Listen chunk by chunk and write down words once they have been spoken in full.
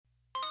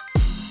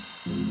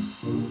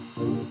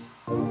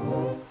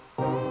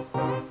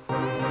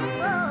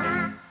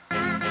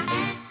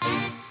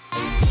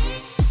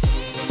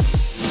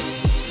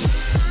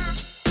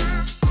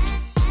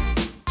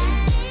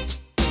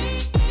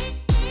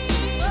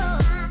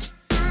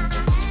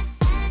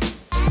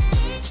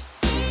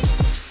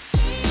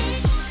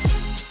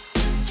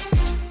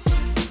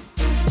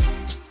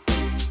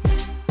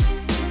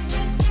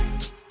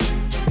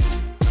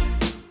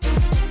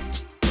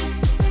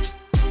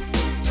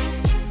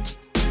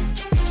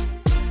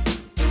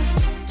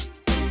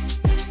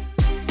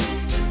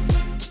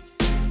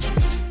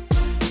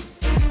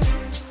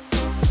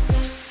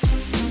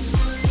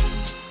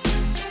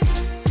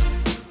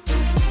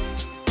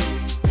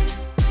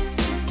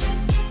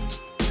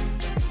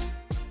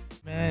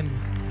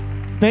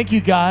Amen. Thank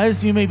you,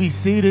 guys. You may be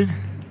seated.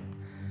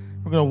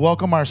 We're going to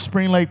welcome our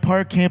Spring Lake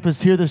Park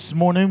campus here this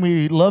morning.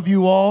 We love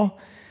you all.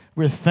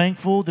 We're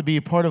thankful to be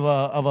a part of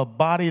a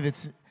body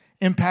that's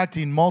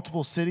impacting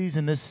multiple cities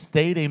in this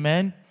state.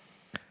 Amen.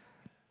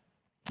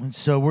 And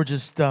so we're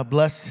just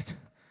blessed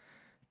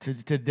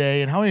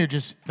today. And how many are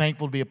just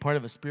thankful to be a part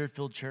of a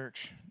Spirit-filled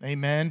church?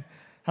 Amen.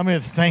 How many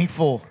are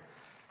thankful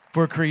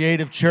for a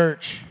creative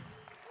church?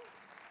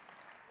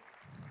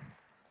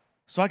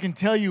 So I can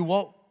tell you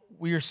what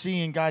we are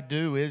seeing God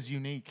do is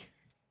unique.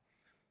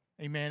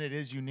 Amen. It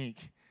is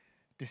unique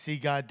to see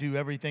God do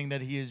everything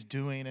that He is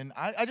doing. And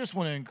I just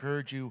want to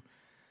encourage you,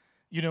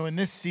 in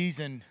this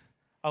season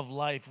of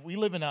life, we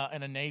live in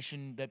a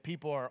nation that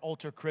people are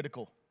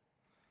ultra-critical.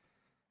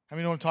 How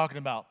many know what I'm talking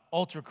about?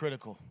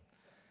 Ultra-critical.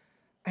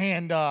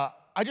 And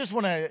I just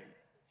want to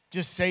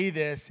just say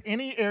this.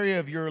 Any area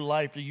of your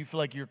life that you feel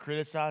like you're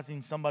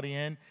criticizing somebody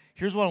in,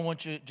 here's what I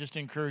want you just to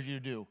encourage you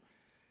to do.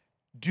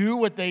 Do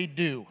what they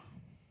do,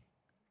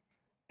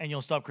 and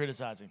you'll stop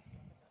criticizing.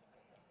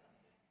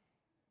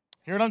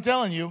 Hear what I'm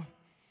telling you?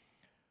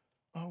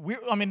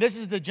 This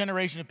is the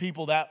generation of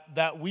people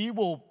that we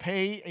will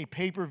pay a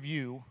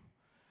pay-per-view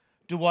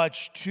to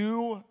watch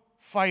two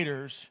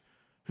fighters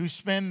who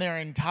spend their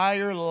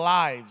entire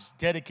lives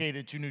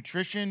dedicated to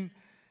nutrition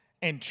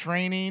and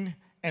training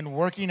and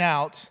working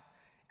out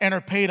and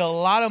are paid a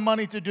lot of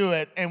money to do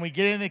it, and we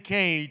get in the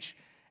cage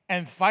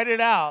and fight it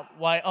out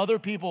while other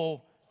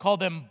people call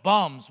them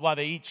bums while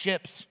they eat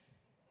chips.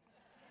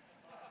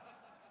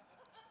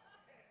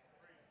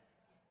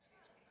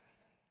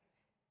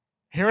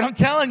 Hear what I'm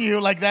telling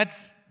you? Like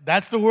that's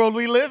the world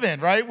we live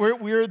in, right?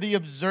 We're the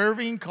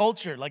observing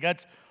culture. Like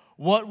that's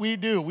what we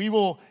do. We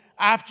will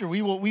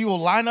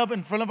line up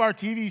in front of our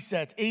TV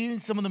sets, eating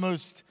some of the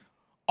most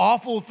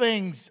awful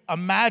things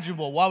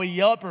imaginable while we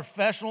yell at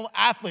professional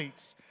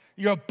athletes.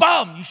 You're a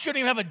bum. You shouldn't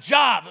even have a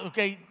job.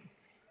 Okay,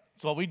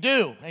 that's what we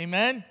do.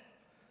 Amen.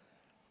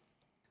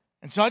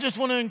 And so I just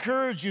want to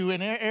encourage you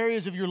in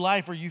areas of your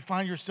life where you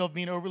find yourself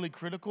being overly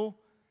critical,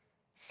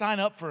 sign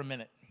up for a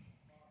minute.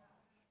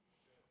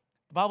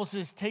 The Bible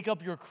says, take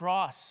up your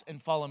cross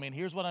and follow me. And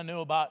here's what I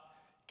know about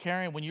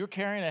carrying. When you're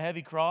carrying a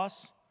heavy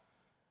cross,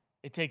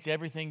 it takes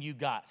everything you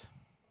got.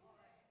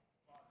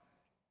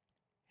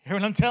 Hear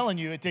what I'm telling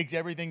you? It takes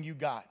everything you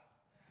got.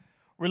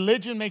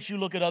 Religion makes you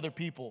look at other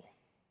people.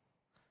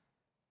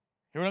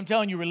 Hear what I'm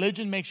telling you?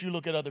 Religion makes you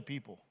look at other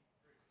people.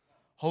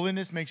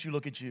 Holiness makes you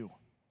look at you.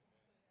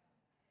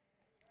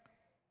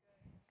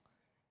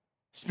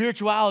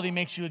 Spirituality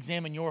makes you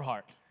examine your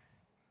heart.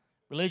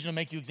 Religion will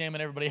make you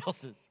examine everybody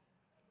else's.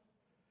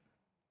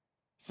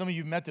 Some of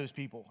you have met those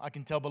people. I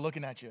can tell by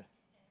looking at you.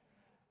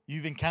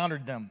 You've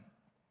encountered them.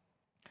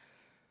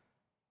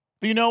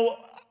 But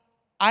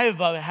I have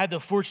had the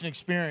fortunate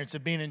experience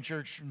of being in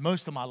church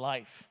most of my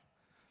life.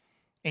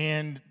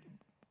 And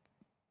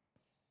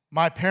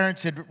my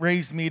parents had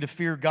raised me to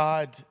fear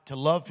God, to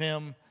love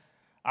Him.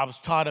 I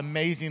was taught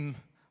amazing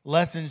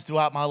lessons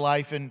throughout my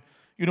life. And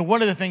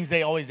one of the things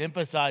they always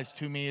emphasized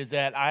to me is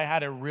that I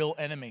had a real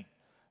enemy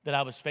that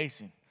I was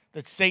facing,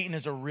 that Satan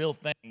is a real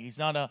thing. He's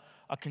not a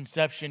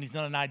conception. He's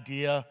not an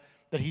idea,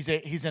 that he's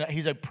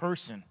a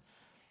person,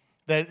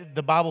 that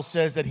the Bible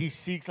says that he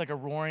seeks like a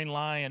roaring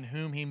lion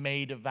whom he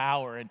may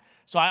devour. And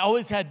so I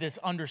always had this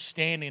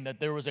understanding that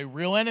there was a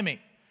real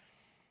enemy.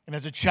 And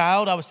as a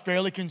child, I was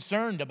fairly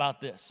concerned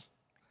about this.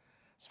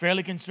 I was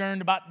fairly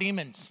concerned about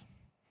demons.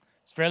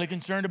 I was fairly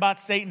concerned about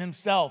Satan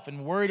himself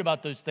and worried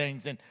about those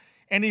things and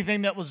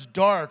anything that was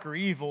dark or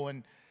evil.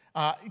 And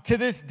to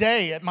this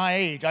day, at my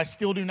age, I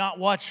still do not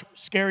watch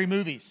scary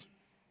movies.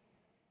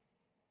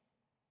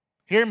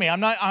 Hear me.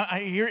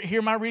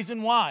 Hear my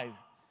reason why.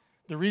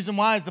 The reason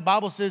why is the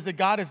Bible says that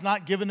God has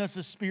not given us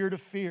a spirit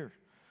of fear.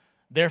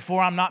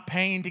 Therefore, I'm not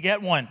paying to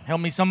get one. Help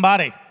me,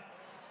 somebody.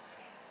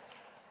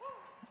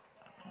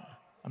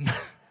 I'm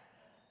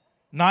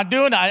not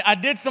doing it. I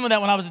did some of that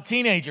when I was a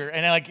teenager,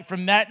 and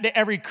from that day,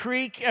 every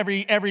creak,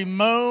 every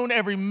moan,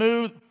 every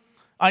move.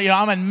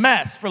 I'm a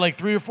mess for like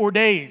 3 or 4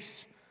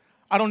 days.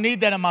 I don't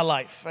need that in my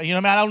life. I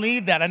don't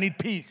need that. I need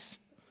peace.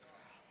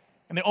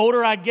 And the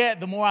older I get,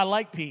 the more I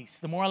like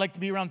peace. The more I like to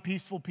be around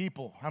peaceful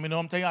people. I'm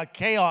telling you,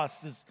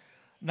 chaos is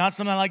not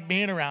something I like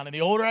being around. And the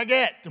older I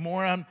get, the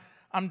more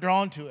I'm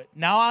drawn to it.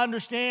 Now I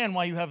understand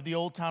why you have the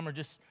old timer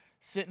just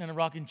sitting in a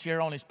rocking chair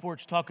on his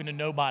porch talking to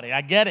nobody.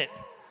 I get it.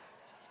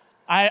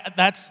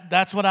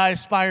 That's what I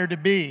aspire to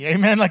be.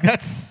 Amen.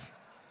 That's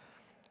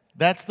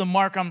the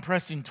mark I'm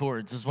pressing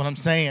towards, is what I'm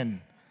saying.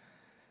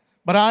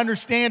 But I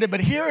understand it. But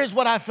here is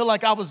what I feel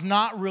like I was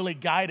not really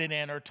guided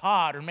in or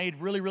taught or made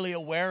really, really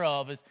aware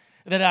of, is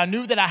that I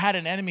knew that I had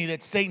an enemy,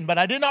 that's Satan. But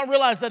I did not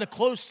realize that a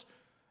close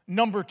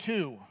number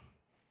 2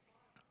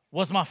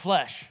 was my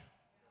flesh.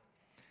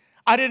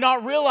 I did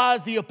not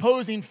realize the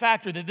opposing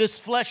factor, that this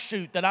flesh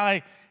suit that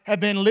I have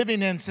been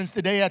living in since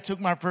the day I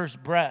took my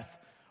first breath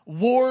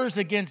wars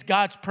against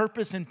God's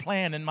purpose and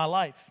plan in my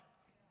life.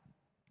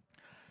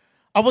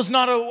 I was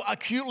not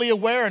acutely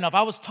aware enough.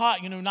 I was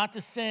taught, not to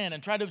sin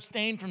and try to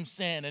abstain from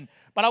sin,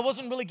 but I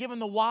wasn't really given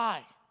the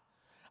why.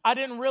 I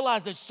didn't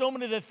realize that so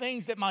many of the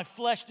things that my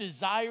flesh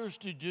desires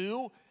to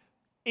do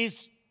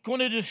is going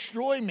to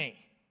destroy me.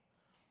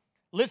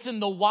 Listen,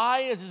 the why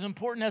is as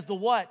important as the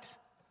what.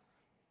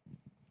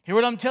 Hear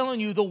what I'm telling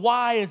you? The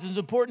why is as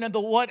important as the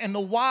what, and the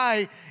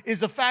why is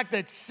the fact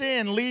that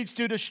sin leads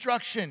to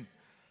destruction.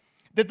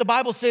 That the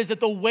Bible says that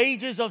the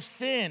wages of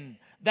sin,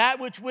 that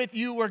which with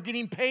you are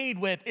getting paid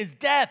with, is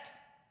death.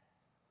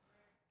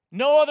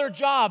 No other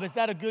job is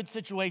that a good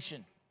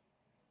situation.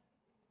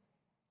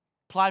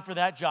 Apply for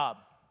that job.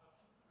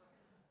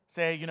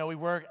 Say, we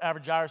work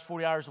average hours,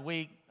 40 hours a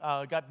week,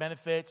 got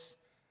benefits,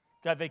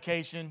 got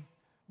vacation,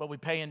 but we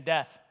pay in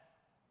death.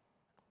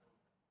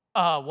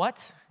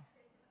 What?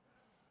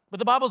 But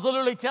the Bible's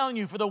literally telling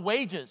you for the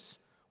wages,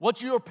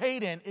 what you are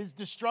paid in is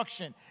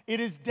destruction. It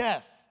is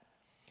death.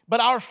 But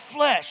our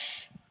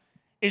flesh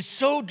is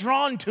so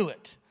drawn to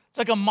it. It's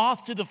like a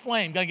moth to the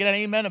flame. Got to get an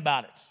amen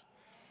about it.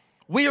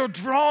 We are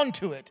drawn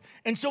to it.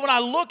 And so when I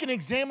look and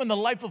examine the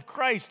life of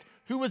Christ,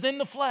 who was in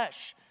the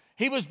flesh,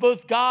 he was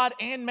both God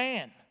and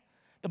man.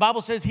 The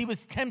Bible says he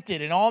was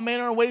tempted in all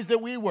manner of ways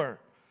that we were,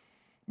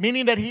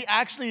 meaning that he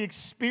actually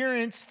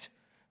experienced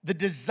the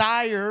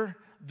desire,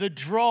 the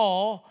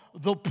draw,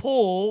 the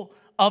pull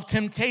of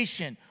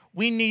temptation.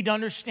 We need to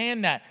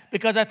understand that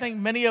because I think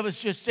many of us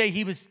just say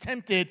he was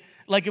tempted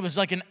like it was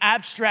like an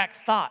abstract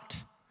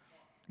thought.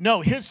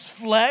 No, his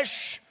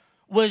flesh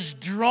was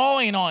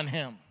drawing on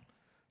him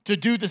to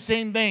do the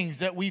same things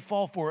that we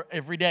fall for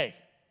every day.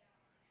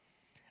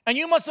 And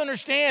you must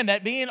understand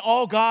that being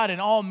all God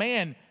and all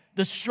man,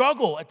 the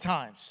struggle at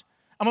times.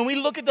 I mean, we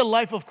look at the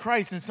life of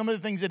Christ and some of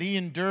the things that he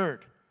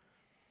endured.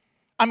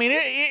 I mean,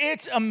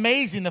 it's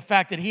amazing the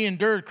fact that he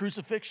endured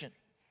crucifixion.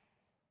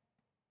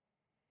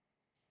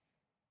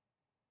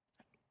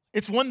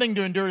 It's one thing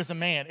to endure it as a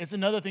man. It's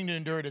another thing to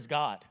endure it as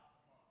God.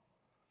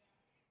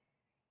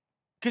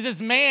 Because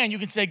as man, you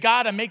can say,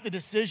 God, I make the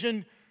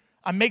decision.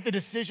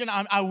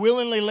 I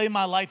willingly lay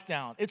my life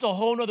down. It's a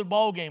whole nother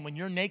ballgame when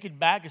your naked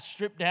back is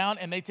stripped down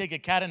and they take a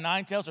cat of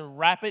nine tails and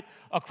wrap it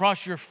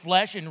across your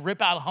flesh and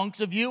rip out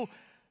hunks of you.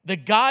 The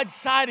God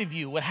side of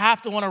you would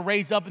have to want to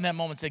raise up in that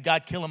moment and say,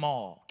 God, kill them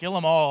all. Kill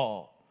them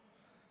all.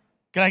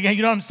 You know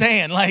what I'm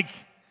saying? Like,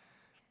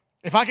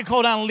 if I could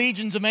call down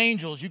legions of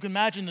angels, you can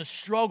imagine the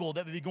struggle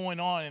that would be going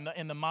on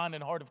in the mind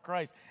and heart of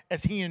Christ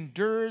as he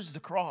endures the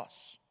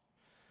cross.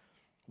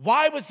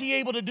 Why was he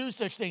able to do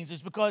such things?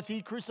 It's because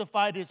he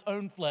crucified his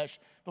own flesh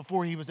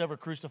before he was ever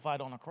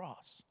crucified on a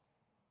cross.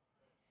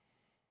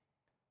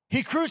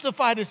 He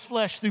crucified his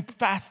flesh through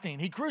fasting.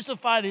 He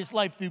crucified his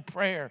life through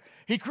prayer.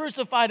 He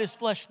crucified his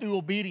flesh through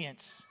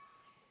obedience.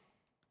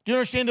 Do you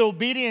understand that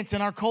obedience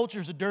in our culture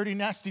is a dirty,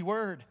 nasty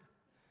word?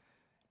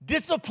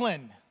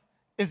 Discipline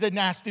is a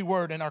nasty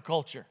word in our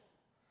culture.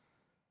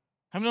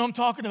 I mean, what I'm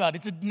talking about.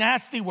 It's a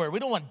nasty word. We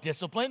don't want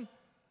discipline.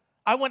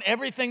 I want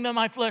everything that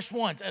my flesh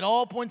wants at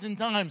all points in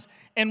times.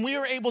 And we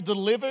are able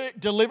to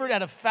deliver it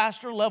at a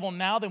faster level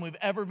now than we've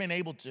ever been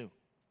able to.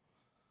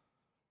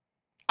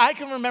 I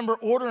can remember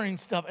ordering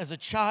stuff as a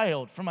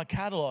child from a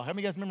catalog. How many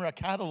of you guys remember a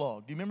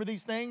catalog? Do you remember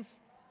these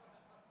things?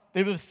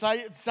 They were the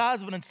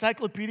size of an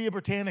Encyclopedia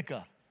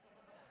Britannica.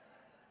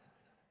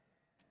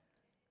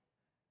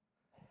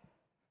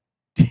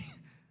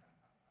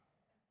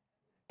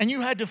 And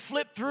you had to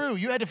flip through.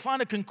 You had to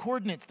find a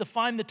concordance to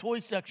find the toy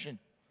section.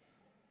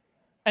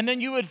 And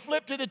then you would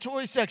flip to the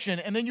toy section,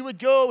 and then you would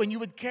go and you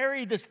would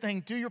carry this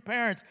thing to your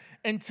parents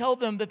and tell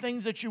them the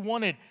things that you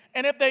wanted.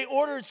 And if they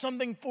ordered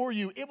something for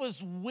you, it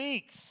was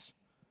weeks.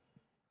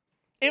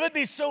 It would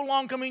be so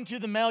long coming to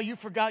the mail, you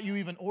forgot you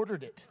even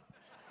ordered it.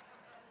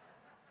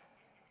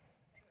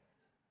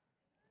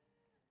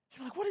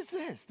 You're like, what is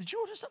this? Did you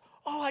order something?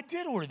 Oh, I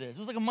did order this. It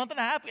was like a month and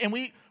a half, and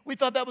we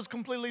thought that was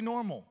completely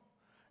normal.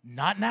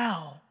 Not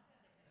now.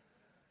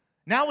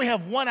 Now we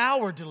have 1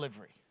 hour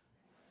delivery.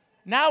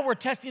 Now we're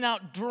testing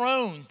out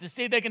drones to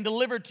see if they can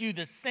deliver to you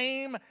the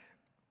same.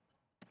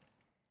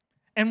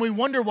 And we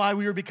wonder why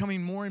we are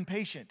becoming more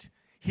impatient.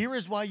 Here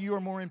is why you are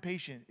more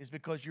impatient, is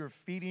because you're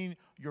feeding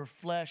your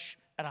flesh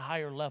at a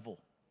higher level.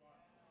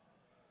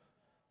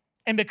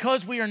 And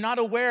because we are not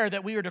aware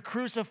that we are to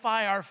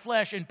crucify our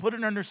flesh and put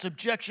it under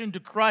subjection to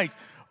Christ,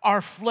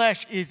 our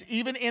flesh is,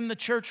 even in the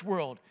church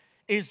world,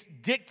 is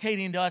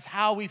dictating to us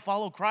how we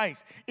follow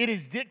Christ. It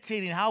is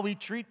dictating how we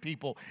treat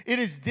people. It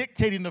is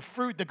dictating the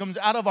fruit that comes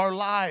out of our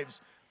lives.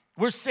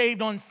 We're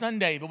saved on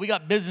Sunday, but we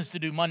got business to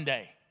do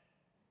Monday.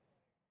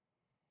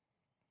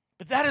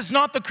 But that is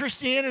not the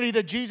Christianity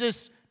that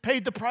Jesus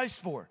paid the price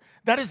for.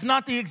 That is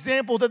not the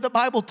example that the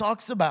Bible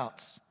talks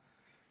about.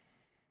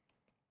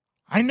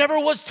 I never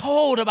was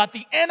told about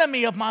the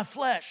enemy of my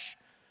flesh.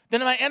 Then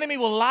my enemy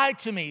will lie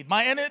to me.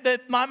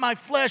 My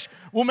flesh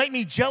will make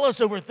me jealous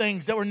over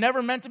things that were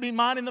never meant to be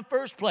mine in the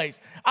first place.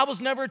 I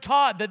was never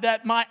taught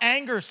that my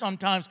anger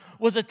sometimes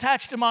was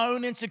attached to my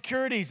own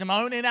insecurities and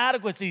my own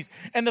inadequacies,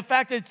 and the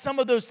fact that some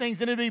of those things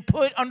needed to be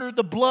put under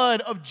the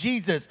blood of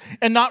Jesus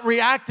and not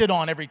reacted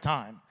on every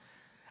time.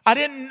 I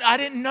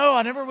didn't know.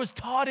 I never was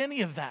taught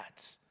any of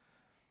that.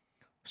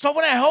 So I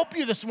want to help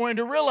you this morning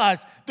to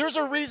realize there's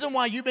a reason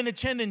why you've been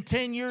attending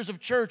 10 years of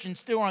church and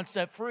still aren't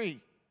set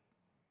free.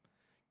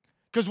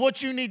 Because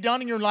what you need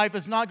done in your life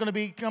is not going to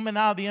be coming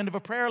out of the end of a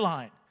prayer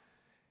line.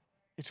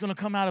 It's going to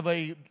come out of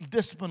a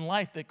disciplined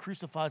life that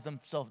crucifies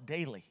himself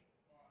daily.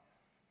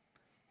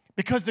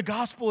 Because the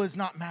gospel is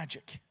not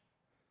magic.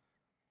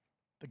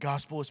 The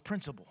gospel is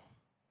principle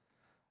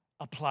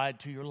applied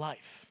to your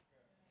life.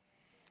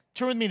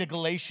 Turn with me to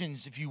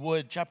Galatians, if you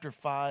would, chapter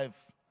 5.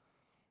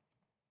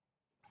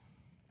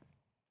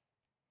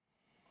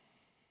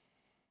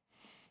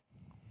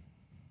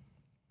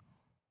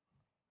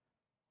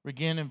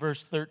 Begin in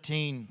verse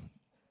 13.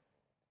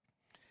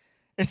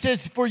 It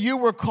says, "For you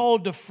were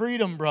called to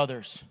freedom,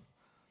 brothers.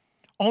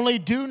 Only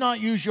do not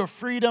use your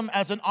freedom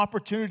as an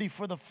opportunity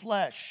for the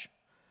flesh,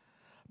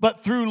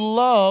 but through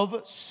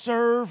love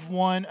serve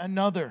one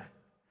another.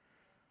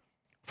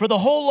 For the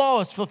whole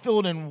law is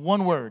fulfilled in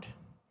one word: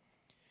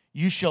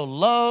 you shall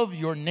love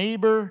your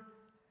neighbor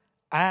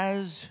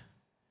as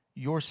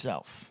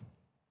yourself.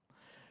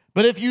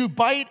 But if you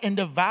bite and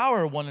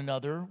devour one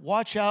another,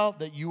 watch out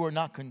that you are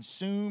not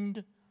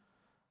consumed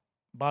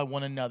by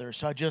one another."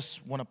 So I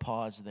just want to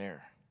pause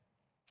there.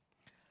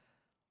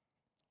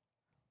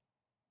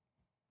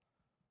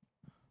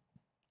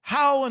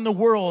 How in the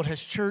world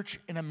has church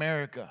in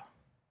America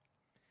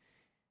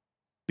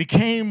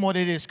became what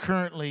it is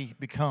currently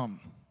become?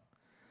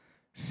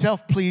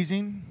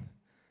 Self-pleasing,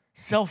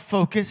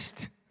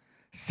 self-focused,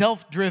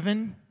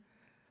 self-driven,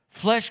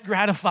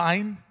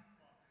 flesh-gratifying.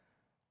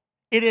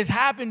 It has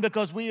happened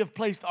because we have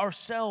placed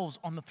ourselves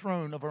on the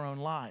throne of our own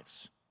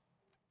lives.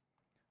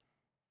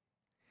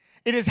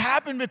 It has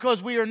happened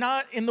because we are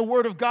not in the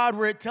Word of God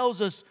where it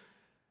tells us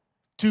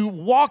to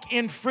walk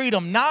in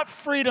freedom. Not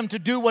freedom to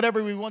do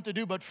whatever we want to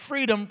do, but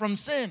freedom from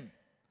sin.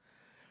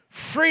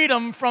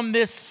 Freedom from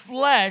this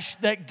flesh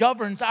that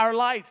governs our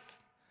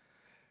life.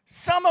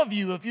 Some of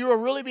you, if you are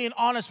really being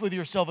honest with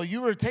yourself, if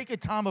you were to take a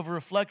time of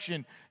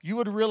reflection, you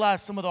would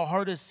realize some of the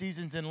hardest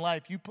seasons in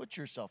life, you put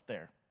yourself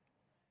there.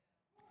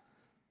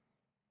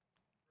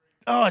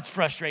 Oh, it's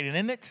frustrating,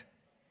 isn't it?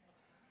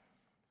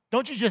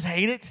 Don't you just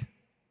hate it?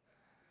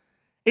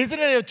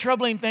 Isn't it a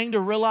troubling thing to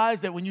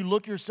realize that when you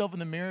look yourself in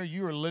the mirror,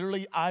 you are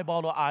literally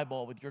eyeball to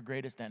eyeball with your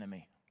greatest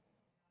enemy?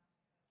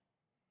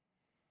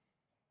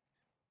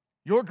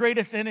 Your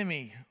greatest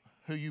enemy,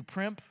 who you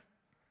primp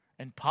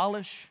and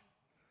polish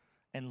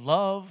and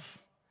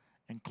love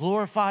and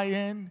glorify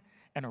in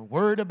and are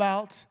worried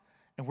about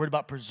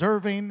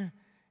preserving,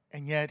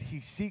 and yet he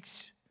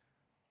seeks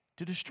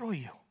to destroy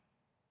you.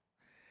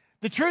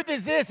 The truth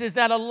is this, is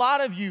that a lot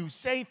of you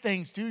say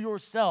things to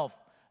yourself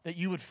that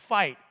you would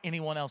fight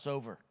anyone else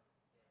over.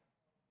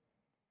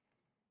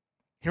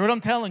 Hear what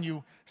I'm telling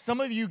you? Some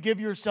of you give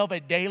yourself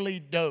a daily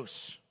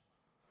dose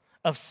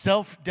of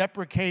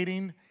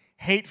self-deprecating,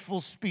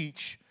 hateful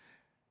speech.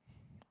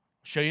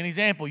 I'll show you an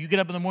example. You get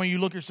up in the morning, you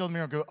look yourself in the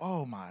mirror and go,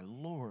 "Oh my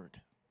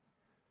Lord,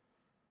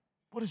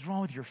 what is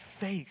wrong with your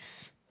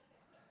face?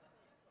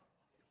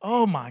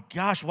 Oh my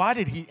gosh, why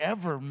did he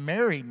ever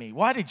marry me?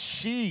 Why did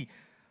she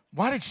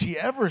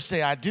ever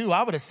say I do?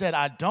 I would have said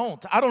I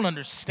don't. I don't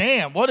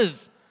understand.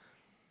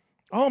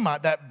 Oh my,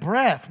 that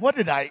breath, what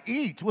did I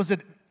eat?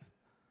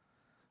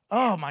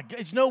 Oh my God,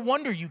 it's no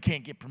wonder you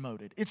can't get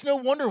promoted. It's no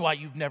wonder why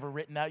you've never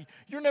written that.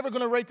 You're never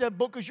going to write that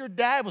book because your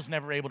dad was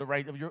never able to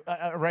write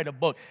a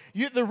book.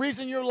 The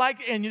reason you're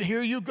and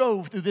here you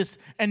go through this,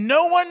 and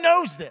no one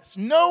knows this.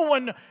 No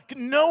one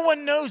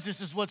knows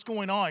this is what's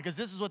going on because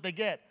this is what they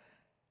get.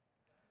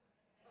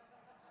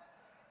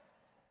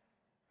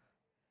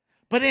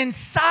 But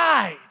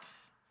inside,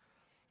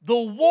 the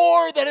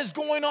war that is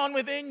going on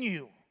within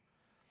you,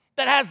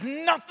 that has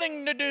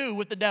nothing to do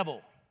with the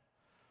devil,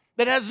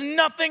 that has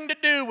nothing to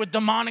do with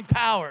demonic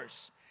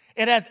powers.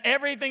 It has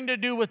everything to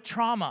do with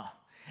trauma.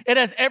 It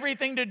has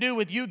everything to do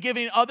with you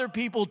giving other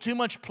people too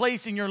much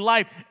place in your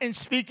life and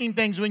speaking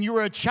things when you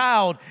were a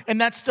child, and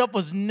that stuff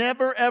was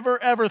never,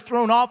 ever, ever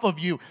thrown off of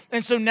you.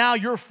 And so now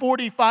you're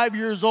 45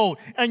 years old,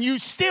 and you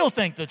still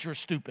think that you're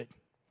stupid.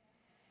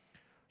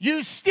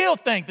 You still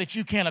think that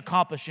you can't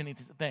accomplish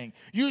anything.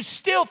 You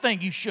still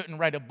think you shouldn't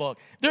write a book.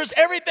 There's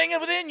everything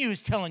within you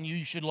is telling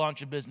you should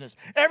launch a business.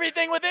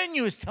 Everything within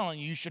you is telling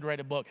you should write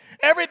a book.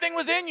 Everything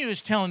within you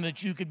is telling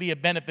that you could be a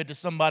benefit to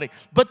somebody.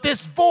 But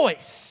this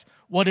voice,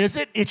 what is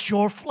it? It's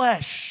your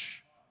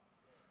flesh.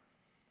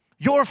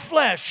 Your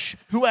flesh,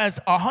 who has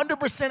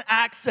 100%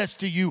 access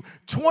to you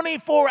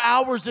 24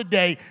 hours a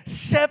day,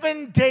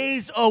 7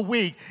 days a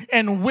week,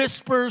 and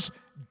whispers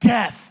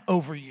death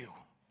over you.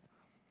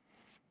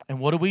 And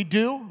what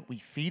do? We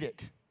feed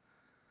it.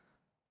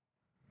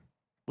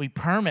 We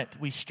perm it.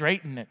 We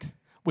straighten it.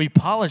 We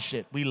polish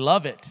it. We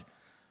love it.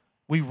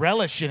 We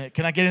relish in it.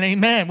 Can I get an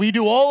amen? We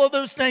do all of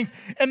those things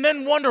and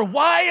then wonder,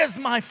 why is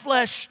my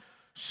flesh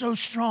so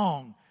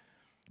strong?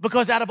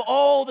 Because out of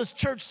all the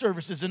church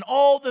services and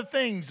all the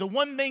things, the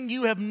one thing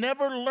you have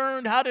never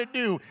learned how to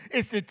do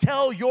is to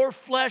tell your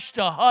flesh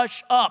to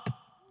hush up.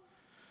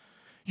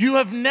 You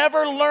have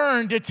never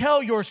learned to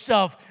tell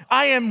yourself,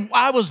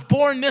 I was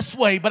born this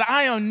way, but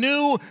I am a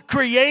new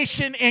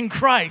creation in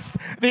Christ.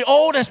 The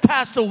old has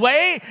passed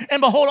away, and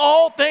behold,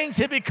 all things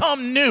have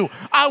become new.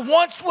 I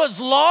once was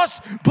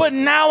lost, but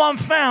now I'm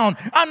found.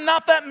 I'm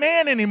not that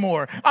man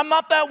anymore. I'm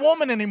not that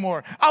woman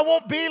anymore. I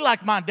won't be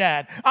like my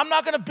dad. I'm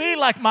not going to be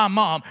like my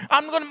mom.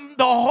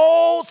 The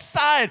whole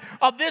side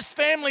of this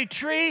family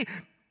tree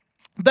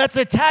that's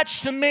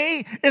attached to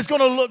me is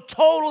going to look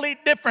totally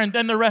different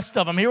than the rest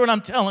of them. Hear what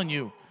I'm telling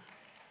you.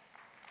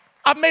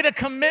 I've made a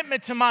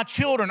commitment to my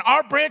children.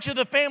 Our branch of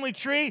the family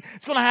tree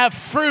is going to have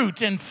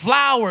fruit and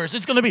flowers.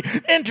 It's going to be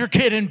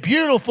intricate and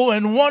beautiful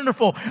and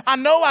wonderful. I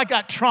know I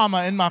got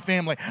trauma in my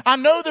family. I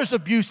know there's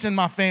abuse in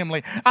my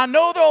family. I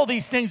know that all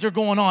these things are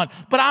going on,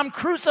 but I'm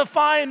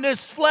crucifying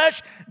this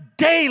flesh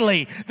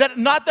daily, that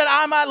not that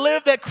I might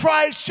live, that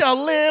Christ shall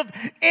live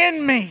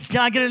in me.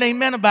 Can I get an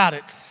amen about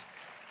it?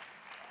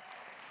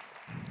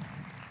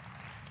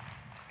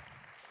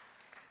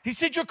 He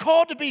said, you're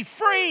called to be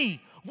free.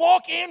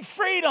 Walk in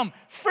freedom.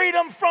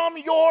 Freedom from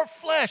your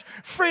flesh.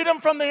 Freedom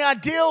from the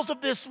ideals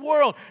of this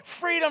world.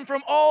 Freedom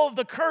from all of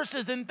the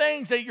curses and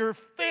things that your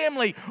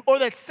family or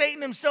that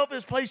Satan himself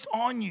has placed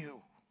on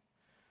you.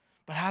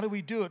 But how do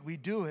we do it? We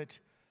do it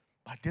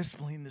by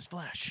disciplining this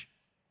flesh.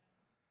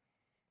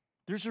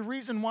 There's a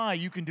reason why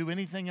you can do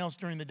anything else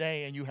during the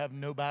day and you have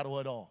no battle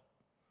at all.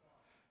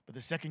 But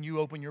the second you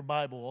open your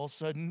Bible, all of a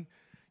sudden,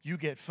 you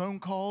get phone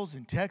calls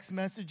and text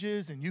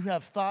messages, and you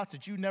have thoughts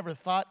that you never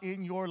thought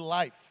in your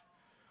life.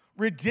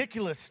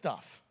 Ridiculous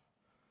stuff.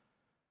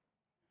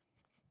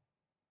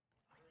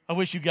 I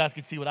wish you guys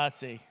could see what I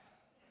see.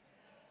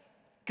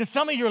 Because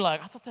some of you are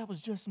like, I thought that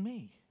was just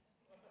me.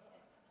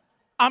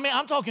 I mean,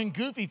 I'm talking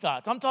goofy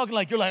thoughts. I'm talking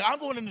like, you're like, I'm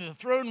going into the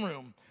throne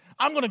room.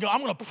 I'm going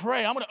to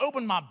pray. I'm going to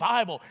open my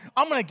Bible.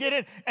 I'm going to get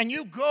in, and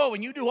you go,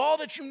 and you do all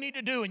that you need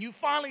to do, and you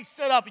finally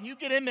set up, and you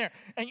get in there,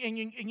 and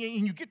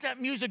you get that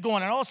music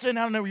going, and all of a sudden,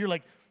 out of nowhere, you're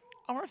like,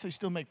 I wonder if they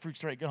still make fruit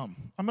straight gum.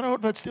 I wonder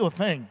if that's still a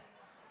thing.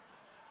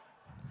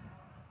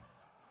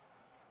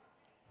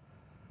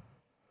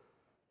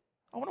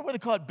 I wonder why they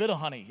call it bitter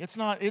honey. I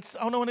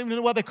don't even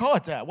know why they call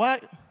it that.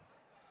 What?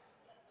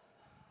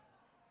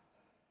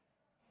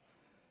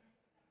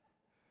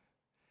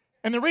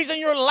 And the reason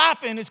you're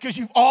laughing is because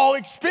you've all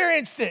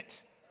experienced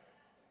it.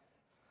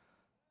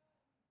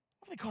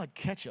 What do they call it?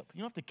 Ketchup. You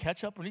don't have to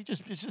ketchup. And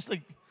it's just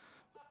like,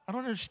 I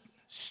don't know,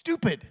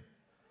 stupid.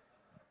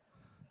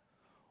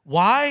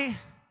 Why?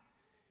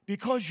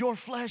 Because your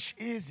flesh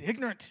is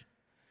ignorant.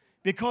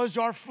 Because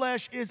our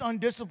flesh is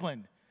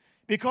undisciplined.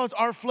 Because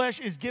our flesh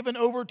is given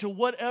over to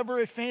whatever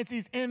it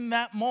fancies in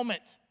that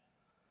moment.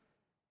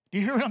 Do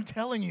you hear what I'm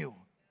telling you?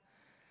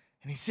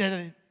 And he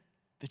said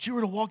that you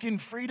were to walk in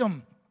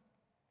freedom.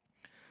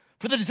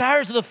 For the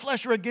desires of the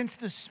flesh are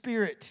against the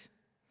spirit.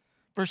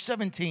 Verse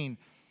 17.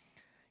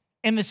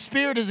 And the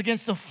spirit is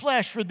against the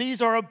flesh, for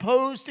these are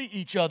opposed to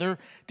each other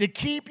to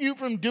keep you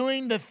from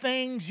doing the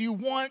things you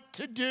want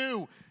to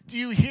do. Do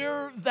you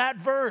hear that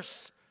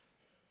verse?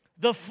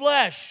 The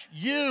flesh,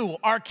 you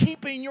are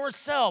keeping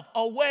yourself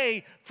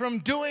away from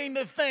doing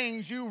the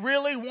things you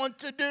really want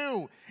to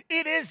do.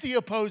 It is the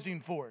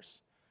opposing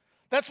force.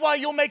 That's why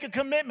you'll make a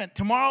commitment.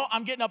 Tomorrow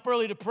I'm getting up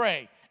early to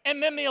pray.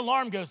 And then the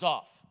alarm goes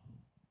off.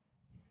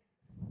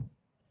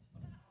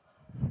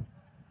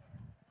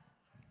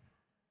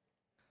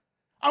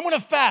 I'm going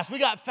to fast. We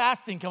got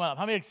fasting coming up.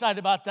 How many excited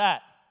about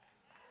that?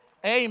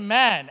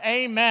 Amen.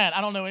 Amen. I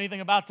don't know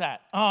anything about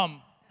that.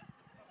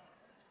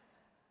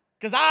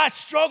 Because I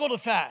struggle to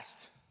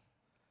fast.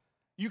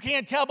 You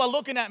can't tell by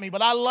looking at me,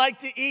 but I like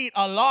to eat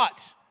a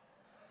lot.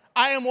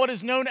 I am what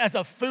is known as a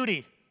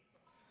foodie.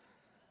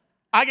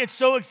 I get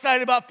so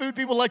excited about food,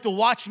 people like to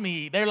watch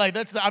me eat. They're like,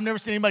 I've never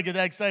seen anybody get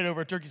that excited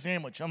over a turkey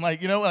sandwich. I'm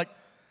like,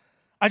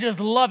 I just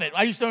love it.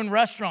 I used to own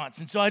restaurants,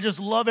 and so I just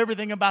love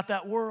everything about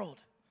that world.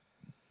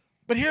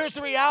 But here's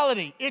the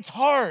reality. It's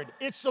hard.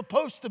 It's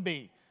supposed to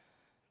be.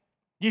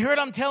 You hear what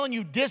I'm telling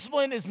you?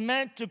 Discipline is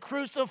meant to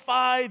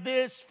crucify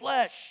this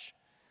flesh.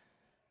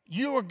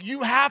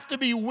 You have to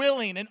be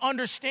willing and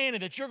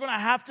understanding that you're going to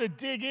have to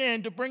dig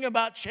in to bring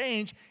about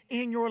change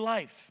in your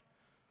life.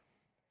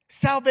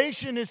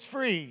 Salvation is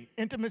free.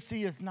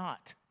 Intimacy is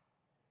not.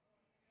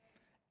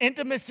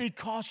 Intimacy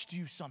costs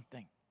you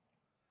something.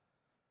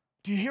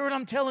 Do you hear what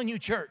I'm telling you,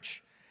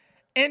 church?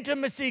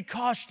 Intimacy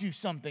costs you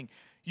something.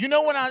 You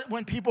know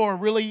when people are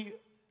really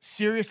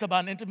serious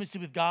about an intimacy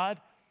with God,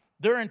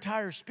 their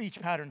entire speech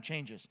pattern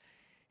changes.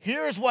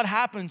 Here's what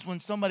happens when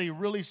somebody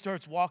really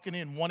starts walking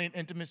in, wanting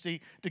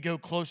intimacy to go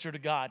closer to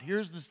God.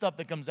 Here's the stuff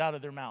that comes out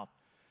of their mouth.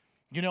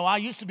 I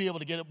used to be able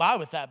to get by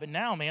with that, but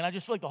now, man, I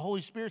just feel like the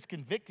Holy Spirit's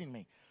convicting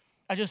me.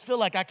 I just feel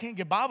like I can't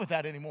get by with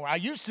that anymore. I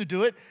used to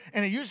do it,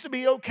 and it used to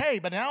be okay,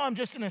 but now I'm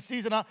just in a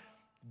season of,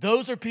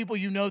 those are people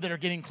that are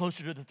getting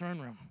closer to the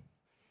throne room.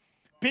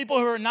 People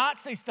who are not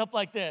say stuff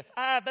like this.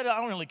 I'm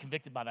not really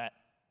convicted by that.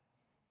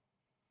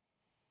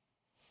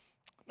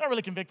 Not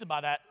really convicted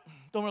by that.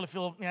 Don't really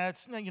feel,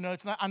 it's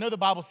not. I know the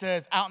Bible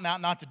says out and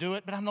out not to do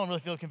it, but I don't really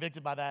feel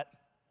convicted by that.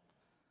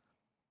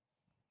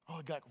 Oh,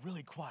 it got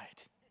really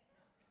quiet.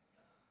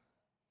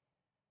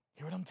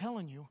 Hear what I'm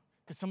telling you?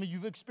 because some of you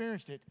have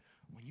experienced it.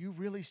 When you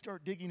really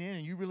start digging in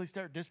and you really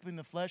start disciplining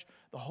the flesh,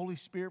 the Holy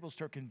Spirit will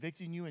start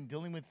convicting you and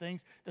dealing with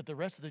things that the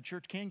rest of the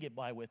church can get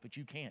by with, but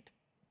you can't.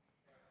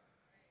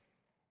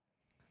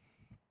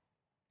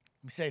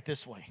 Let me say it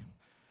this way.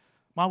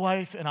 My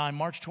wife and I,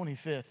 March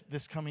 25th,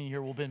 this coming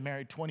year, will have been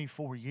married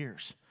 24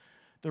 years.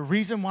 The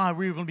reason why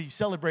we're going to be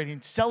celebrating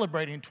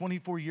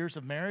 24 years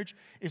of marriage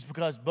is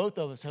because both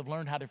of us have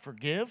learned how to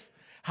forgive,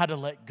 how to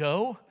let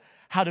go,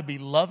 how to be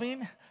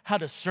loving, how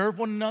to serve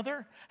one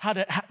another.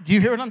 Do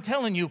you hear what I'm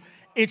telling you?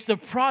 It's the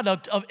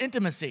product of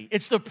intimacy.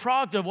 It's the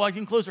product of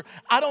walking closer.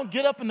 I don't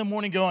get up in the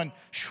morning going,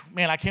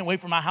 man, I can't wait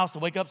for my house to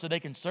wake up so they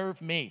can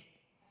serve me.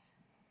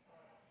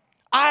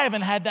 I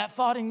haven't had that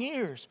thought in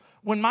years.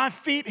 When my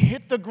feet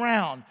hit the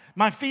ground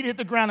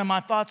and my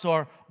thoughts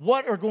are,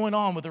 what are going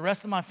on with the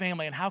rest of my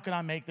family and how can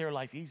I make their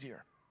life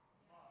easier?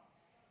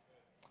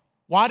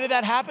 Why did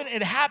that happen?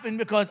 It happened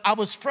because I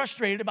was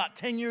frustrated about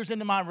 10 years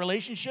into my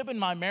relationship and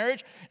my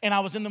marriage, and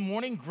I was in the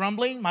morning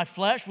grumbling. My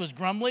flesh was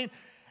grumbling,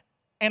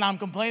 and I'm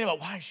complaining about,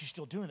 why is she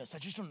still doing this? I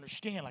just don't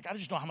understand. I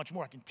just don't know how much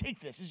more I can take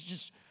this. It's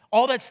just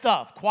all that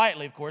stuff.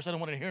 Quietly, of course. I don't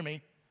want her to hear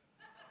me.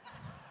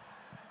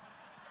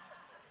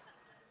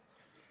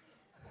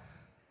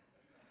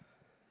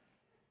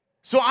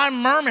 So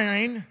I'm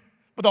murmuring,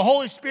 but the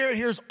Holy Spirit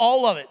hears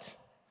all of it.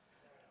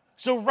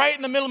 So right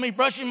in the middle of me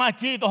brushing my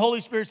teeth, the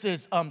Holy Spirit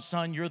says,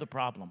 son, you're the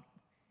problem.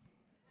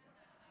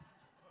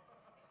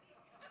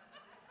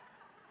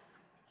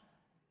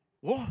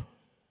 What?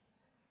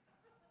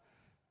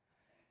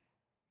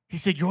 He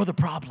said, you're the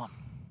problem.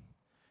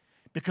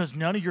 Because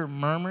none of your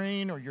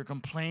murmuring or your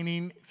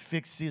complaining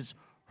fixes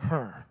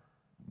her.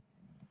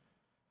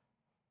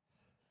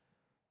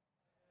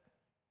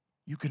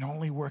 You can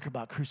only work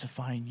about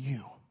crucifying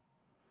you.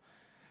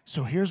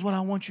 So here's what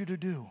I want you to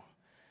do.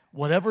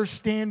 Whatever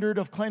standard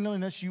of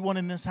cleanliness you want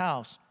in this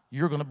house,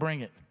 you're going to bring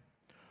it.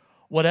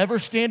 Whatever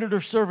standard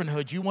of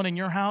servanthood you want in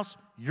your house,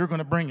 you're going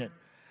to bring it.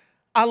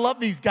 I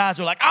love these guys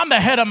who are like, I'm the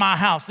head of my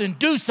house. Then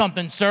do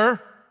something, sir.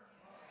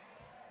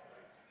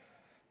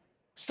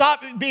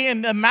 Stop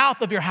being the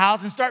mouth of your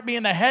house and start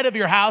being the head of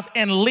your house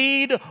and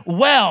lead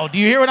well. Do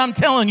you hear what I'm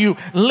telling you?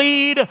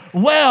 Lead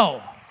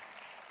well.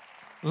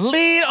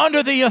 Lead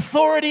under the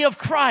authority of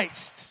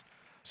Christ.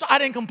 So I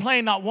didn't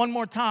complain not one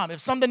more time. If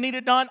something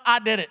needed done, I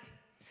did it.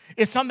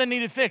 If something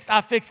needed fixed,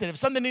 I fixed it. If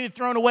something needed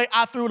thrown away,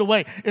 I threw it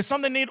away. If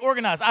something needed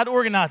organized, I'd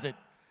organize it.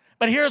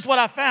 But here's what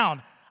I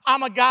found.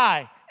 I'm a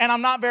guy, and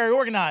I'm not very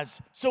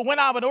organized. So when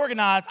I would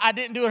organize, I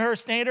didn't do it her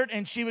standard,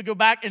 and she would go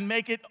back and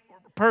make it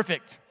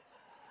perfect.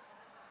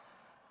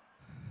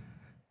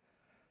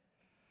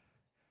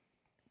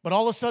 But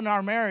all of a sudden,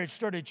 our marriage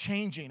started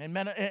changing, and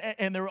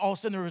all of a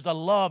sudden there was a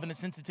love and a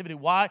sensitivity.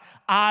 Why?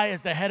 I,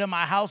 as the head of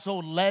my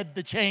household, led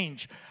the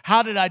change.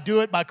 How did I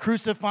do it? By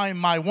crucifying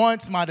my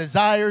wants, my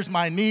desires,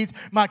 my needs,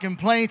 my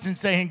complaints, and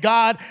saying,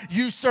 God,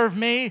 you serve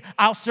me,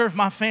 I'll serve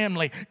my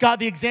family. God,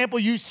 the example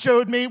you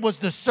showed me was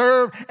to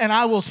serve, and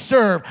I will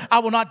serve. I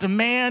will not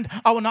demand.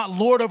 I will not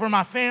lord over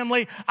my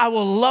family. I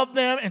will love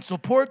them and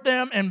support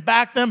them and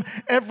back them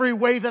every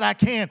way that I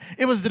can.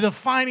 It was the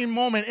defining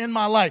moment in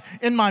my life,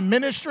 in my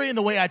ministry, in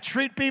the way I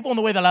treat people and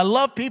the way that I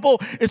love people.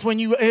 Is when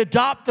you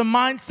adopt the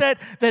mindset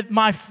that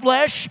my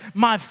flesh,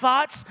 my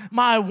thoughts,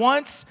 my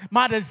wants,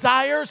 my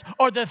desires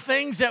are the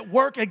things that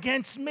work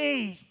against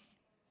me.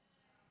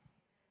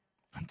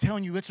 I'm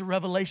telling you, it's a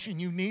revelation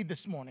you need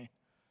this morning.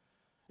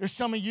 There's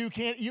some of you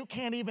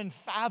can't even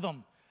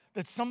fathom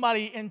that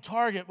somebody in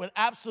Target would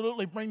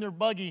absolutely bring their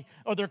buggy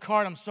or their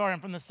cart. I'm sorry,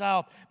 I'm from the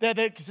South. They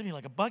consider me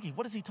like a buggy.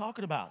 What is he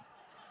talking about?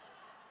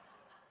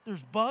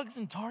 There's bugs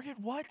in Target?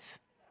 What?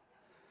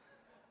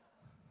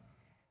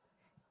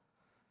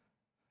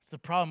 It's the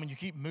problem when you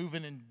keep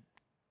moving and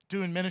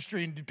doing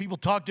ministry and people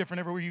talk different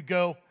everywhere you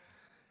go.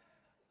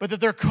 But that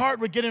their cart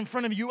would get in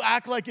front of you, you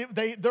act like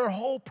their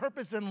whole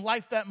purpose in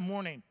life that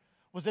morning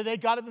was that they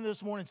got up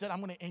this morning and said, I'm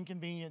going to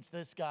inconvenience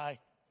this guy.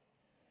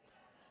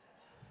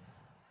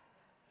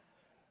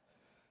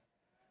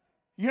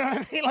 You know what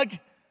I mean?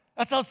 Like,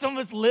 that's how some of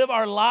us live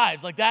our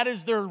lives. Like, that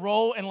is their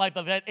role in life.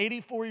 Like that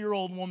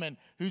 84-year-old woman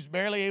who's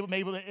barely able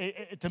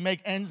to make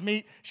ends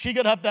meet, she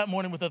got up that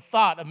morning with the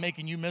thought of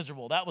making you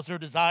miserable. That was her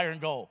desire and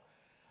goal.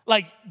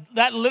 Like,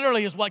 that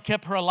literally is what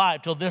kept her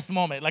alive till this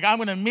moment. Like, I'm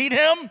going to meet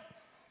him.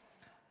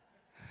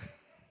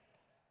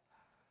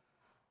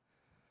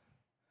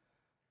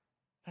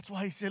 That's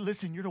why he said,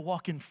 listen, you're to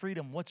walk in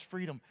freedom. What's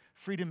freedom?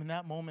 Freedom in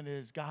that moment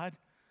is, God,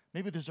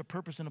 maybe there's a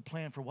purpose and a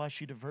plan for why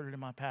she diverted in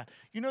my path.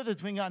 You know the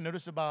thing I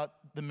noticed about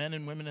the men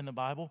and women in the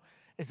Bible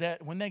is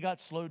that when they got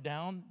slowed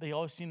down, they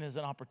always seen it as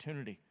an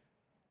opportunity.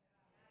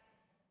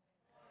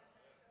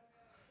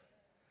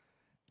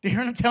 Do you hear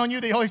what I'm telling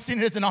you? They always seen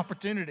it as an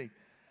opportunity.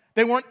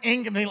 They weren't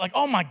angry. They were like,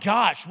 oh my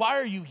gosh, why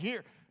are you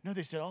here? No,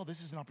 they said, oh,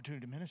 this is an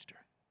opportunity to minister.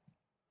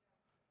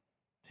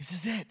 This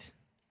is it.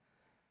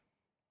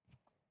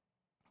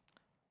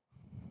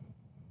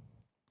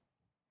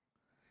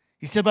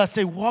 He said, but I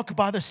say, walk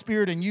by the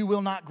Spirit, and you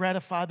will not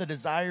gratify the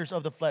desires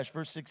of the flesh.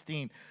 Verse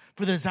 16,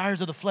 for the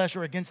desires of the flesh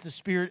are against the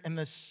Spirit, and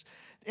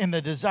and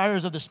the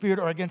desires of the Spirit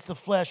are against the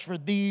flesh, for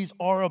these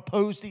are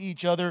opposed to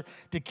each other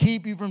to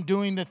keep you from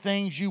doing the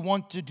things you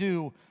want to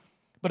do.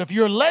 But if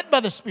you're led by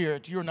the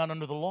Spirit, you're not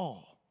under the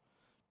law.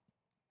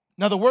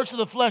 Now the works of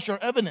the flesh are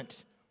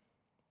evident.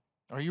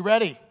 Are you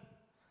ready?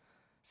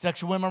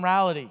 Sexual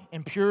immorality,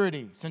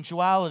 impurity,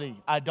 sensuality,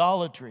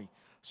 idolatry,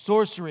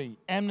 sorcery,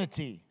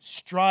 enmity,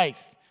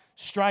 strife.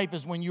 Strife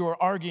is when you are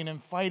arguing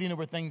and fighting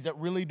over things that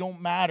really don't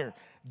matter.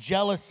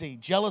 Jealousy,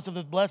 jealous of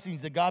the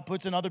blessings that God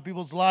puts in other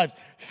people's lives.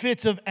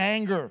 Fits of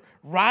anger,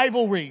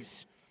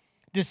 rivalries,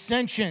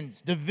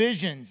 dissensions,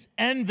 divisions,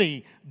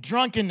 envy,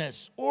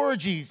 drunkenness,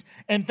 orgies,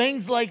 and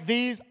things like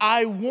these.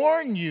 I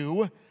warn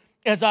you,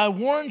 as I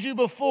warned you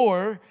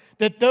before,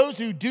 that those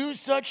who do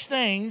such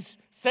things,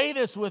 say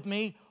this with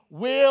me,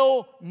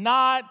 will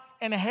not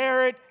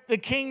inherit the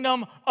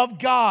kingdom of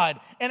God.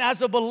 And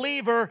as a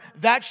believer,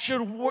 that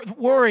should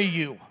worry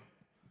you.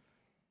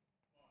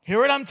 Hear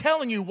what I'm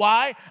telling you.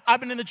 Why? I've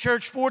been in the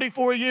church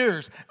 44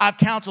 years. I've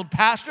counseled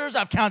pastors.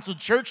 I've counseled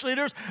church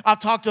leaders. I've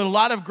talked to a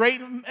lot of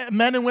great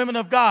men and women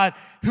of God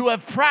who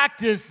have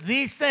practiced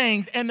these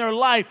things in their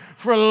life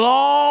for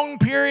long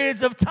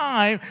periods of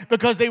time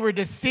because they were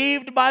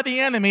deceived by the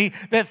enemy,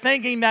 that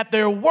thinking that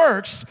their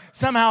works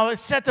somehow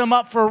set them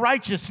up for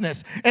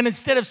righteousness. And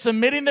instead of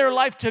submitting their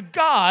life to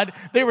God,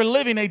 they were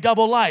living a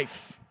double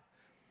life.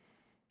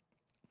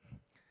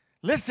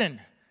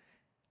 Listen.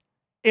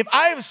 If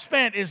I have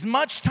spent as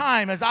much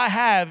time as I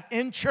have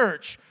in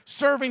church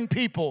serving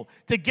people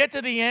to get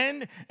to the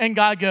end and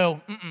God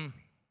go,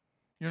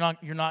 you're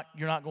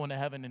not going to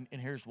heaven, and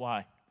here's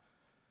why.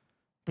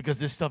 Because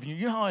this stuff, you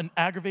know how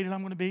aggravated I'm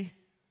going to be?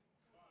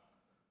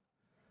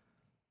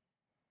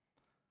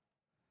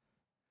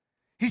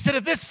 He said,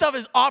 if this stuff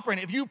is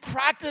operating, if you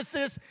practice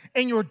this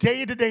in your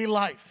day-to-day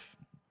life,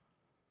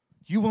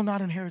 you will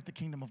not inherit the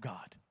kingdom of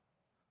God.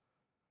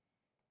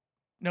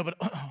 No, but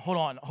hold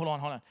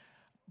on.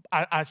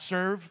 I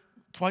serve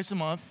twice a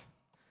month.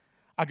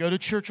 I go to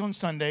church on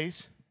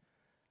Sundays.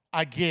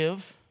 I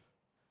give.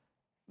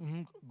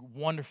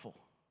 Wonderful.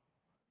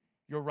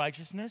 Your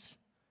righteousness,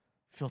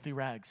 filthy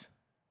rags.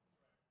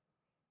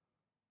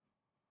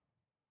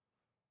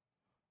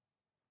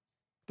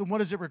 Then what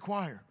does it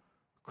require?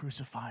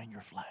 Crucifying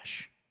your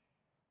flesh.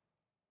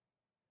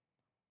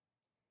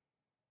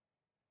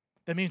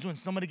 That means when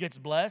somebody gets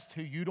blessed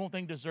who you don't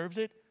think deserves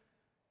it,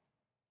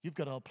 you've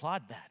got to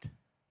applaud that.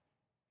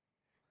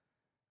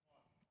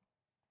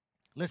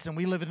 Listen,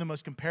 we live in the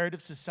most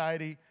comparative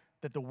society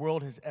that the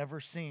world has ever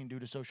seen due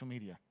to social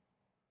media.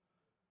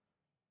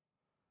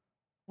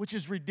 Which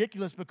is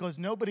ridiculous because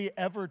nobody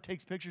ever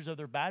takes pictures of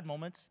their bad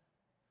moments.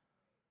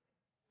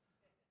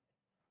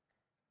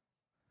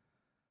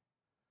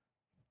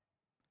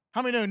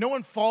 How many know no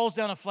one falls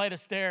down a flight of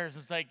stairs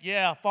and it's like,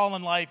 yeah, fall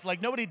in life.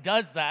 Like, nobody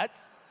does that.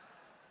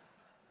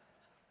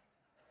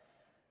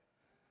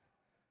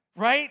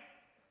 Right?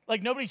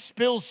 Like, nobody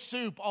spills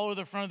soup all over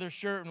the front of their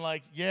shirt and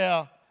like,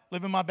 yeah,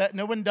 live in my bed.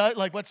 No one does.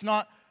 Like, what's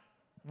not?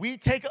 We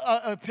take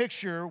a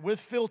picture with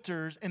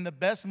filters in the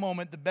best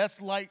moment, the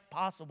best light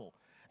possible.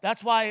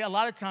 That's why a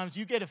lot of times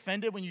you get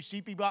offended when you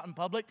see people out in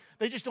public.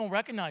 They just don't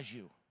recognize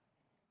you.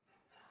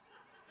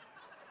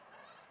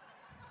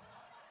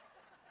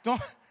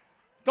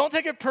 Don't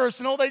take it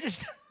personal. They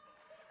just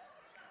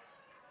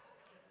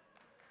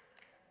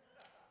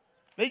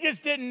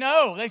didn't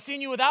know. They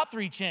seen you without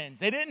 3 chins.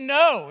 They didn't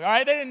know, all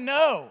right? They didn't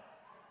know.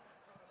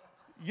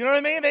 You know what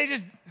I mean?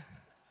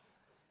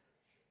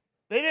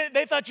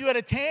 They thought you had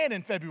a tan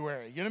in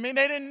February. You know what I mean?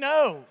 They didn't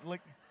know.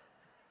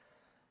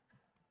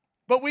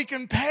 But we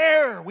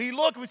compare. We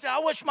look. We say, I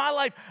wish my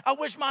life. I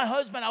wish my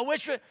husband.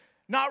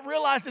 Not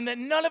realizing that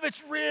none of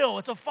it's real.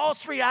 It's a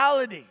false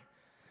reality.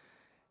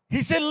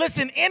 He said,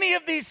 listen, any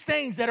of these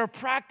things that are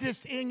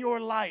practiced in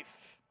your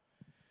life,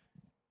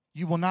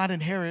 you will not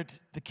inherit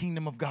the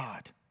kingdom of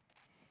God.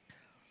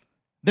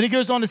 Then he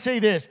goes on to say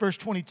this, verse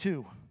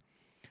 22.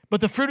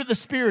 But the fruit of the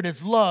Spirit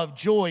is love,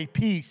 joy,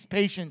 peace,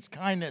 patience,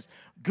 kindness,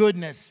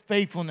 goodness,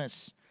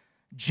 faithfulness,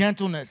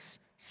 gentleness,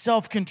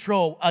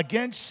 self-control.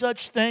 Against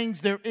such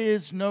things there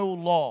is no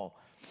law.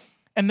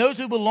 And those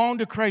who belong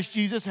to Christ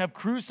Jesus have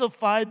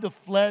crucified the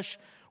flesh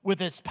with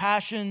its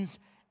passions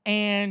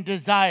and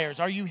desires.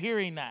 Are you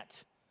hearing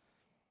that?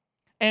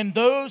 And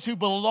those who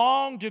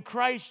belong to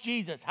Christ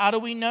Jesus, how do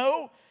we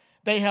know?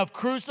 They have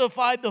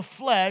crucified the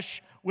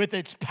flesh with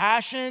its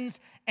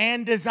passions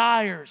and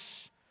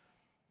desires.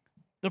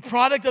 The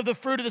product of the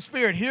fruit of the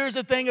Spirit. Here's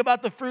the thing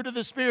about the fruit of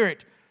the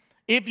Spirit.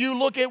 If you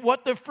look at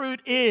what the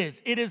fruit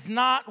is, it is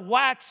not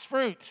wax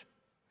fruit.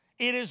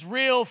 It is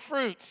real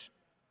fruit.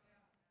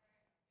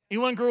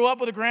 Anyone grew up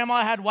with a grandma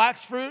that had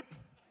wax fruit?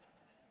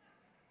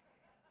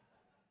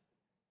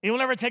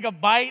 Anyone ever take a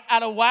bite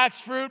out of wax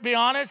fruit, be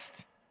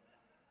honest?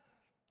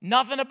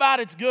 Nothing about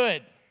it's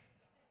good.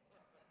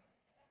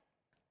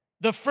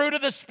 The fruit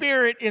of the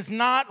Spirit is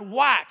not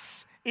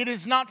wax. It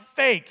is not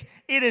fake.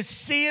 It is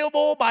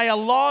seeable by a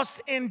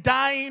lost and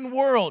dying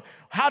world.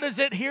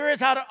 Here is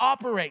how it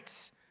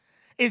operates.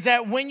 is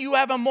that when you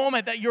have a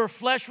moment that your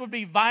flesh would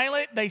be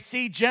violent, they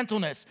see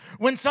gentleness.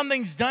 When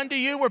something's done to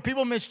you where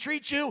people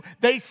mistreat you,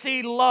 they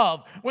see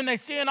love. When they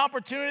see an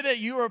opportunity that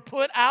you are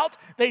put out,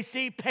 they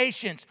see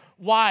patience.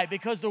 Why?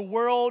 Because the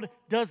world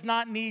does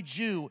not need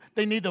you.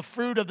 They need the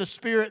fruit of the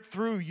Spirit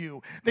through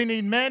you. They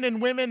need men and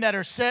women that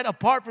are set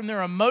apart from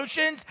their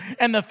emotions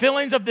and the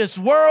feelings of this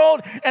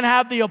world and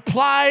have the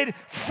applied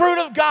fruit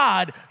of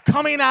God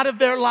coming out of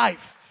their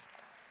life.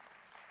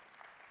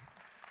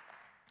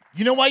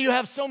 You know why you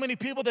have so many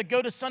people that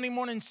go to Sunday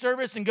morning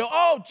service and go,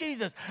 oh,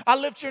 Jesus, I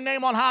lift your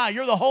name on high.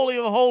 You're the Holy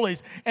of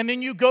Holies. And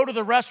then you go to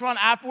the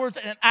restaurant afterwards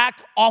and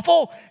act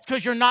awful? It's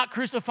because you're not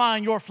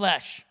crucifying your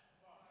flesh.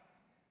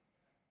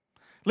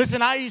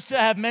 Listen, I used to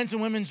have men's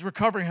and women's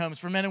recovery homes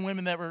for men and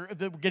women that were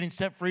getting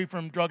set free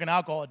from drug and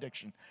alcohol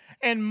addiction.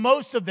 And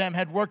most of them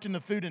had worked in the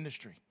food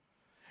industry.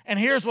 And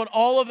here's what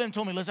all of them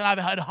told me. Listen, I've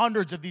had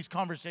hundreds of these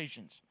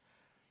conversations.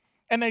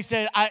 And they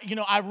said,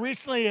 I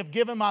recently have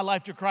given my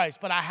life to Christ,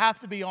 but I have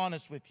to be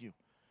honest with you.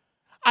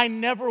 I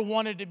never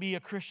wanted to be a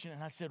Christian.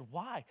 And I said,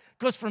 why?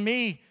 Because for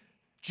me,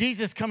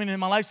 Jesus coming into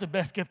my life is the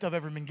best gift I've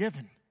ever been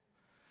given.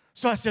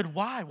 So I said,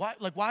 why?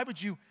 Why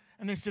would you?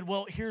 And they said,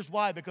 well, here's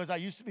why. Because I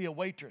used to be a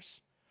waitress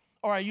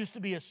or I used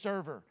to be a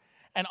server.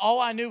 And all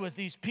I knew was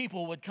these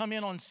people would come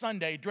in on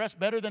Sunday dressed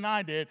better than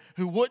I did,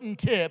 who wouldn't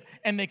tip,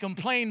 and they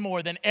complained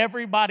more than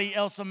everybody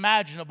else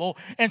imaginable.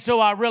 And so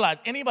I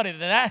realized anybody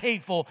that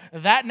hateful,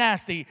 that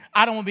nasty,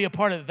 I don't want to be a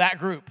part of that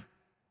group.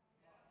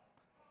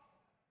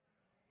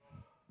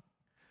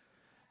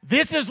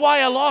 This is why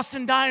a lost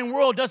and dying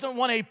world doesn't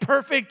want a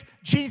perfect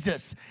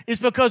Jesus. It's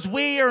because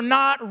we are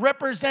not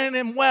representing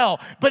him well.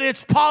 But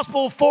it's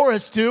possible for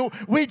us to.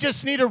 We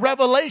just need a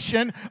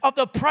revelation of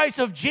the price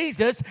of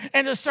Jesus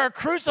and to start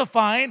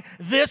crucifying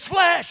this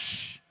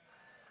flesh.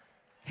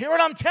 Hear what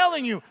I'm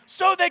telling you.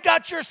 So they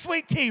got your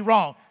sweet tea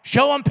wrong.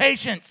 Show them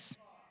patience.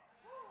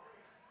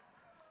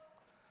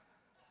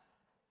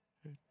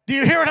 Do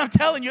you hear what I'm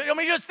telling you? I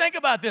mean, just think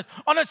about this.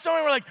 On a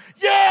Sunday, we're like,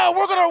 yeah,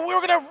 we're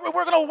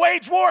gonna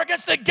wage war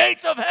against the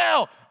gates of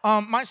hell.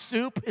 My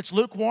soup, it's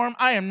lukewarm.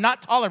 I am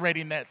not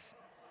tolerating this.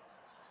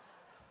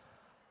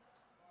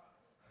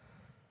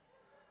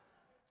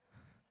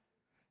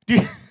 Do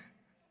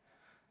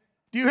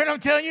you hear what I'm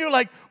telling you?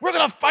 Like, we're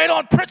gonna fight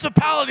on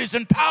principalities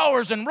and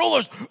powers and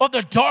rulers of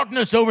the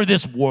darkness over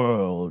this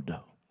world.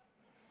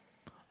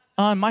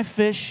 My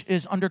fish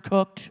is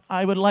undercooked.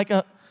 I would like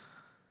a...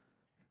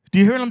 Do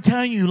you hear what I'm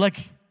telling you? Like,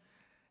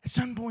 at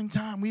some point in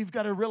time, we've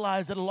got to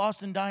realize that a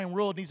lost and dying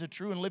world needs a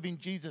true and living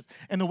Jesus.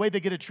 And the way they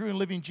get a true and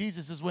living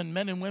Jesus is when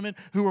men and women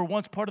who were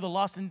once part of the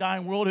lost and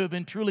dying world, who have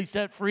been truly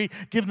set free,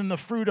 give them the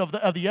fruit of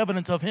the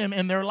evidence of him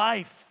in their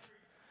life.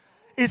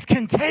 It's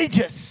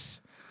contagious.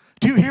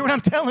 Do you hear what I'm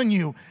telling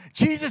you?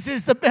 Jesus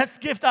is the best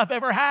gift I've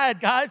ever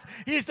had, guys.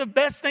 He's the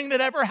best thing that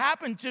ever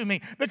happened to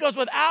me. Because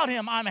without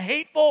him, I'm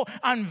hateful,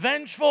 I'm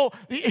vengeful.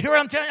 You hear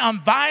what I'm telling you? I'm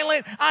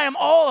violent. I am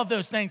all of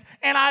those things.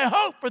 And I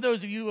hope for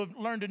those of you who have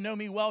learned to know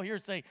me well here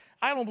say,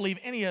 I don't believe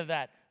any of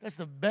that. That's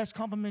the best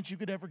compliment you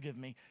could ever give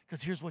me.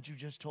 Because here's what you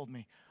just told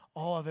me.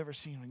 All I've ever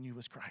seen in you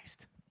was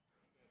Christ.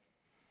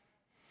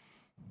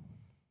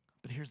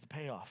 But here's the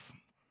payoff.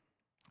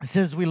 It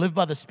says, we live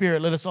by the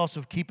Spirit. Let us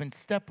also keep in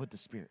step with the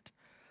Spirit.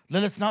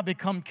 Let us not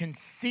become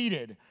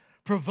conceited,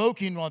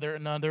 provoking one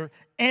another,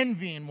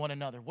 envying one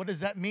another. What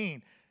does that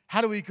mean? How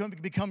do we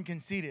become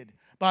conceited?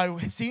 By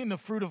seeing the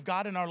fruit of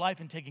God in our life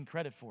and taking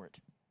credit for it.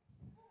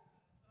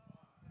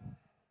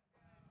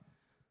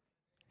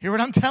 Hear what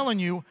I'm telling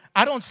you?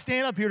 I don't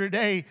stand up here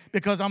today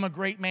because I'm a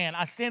great man.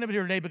 I stand up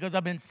here today because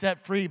I've been set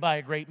free by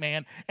a great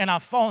man, and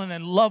I've fallen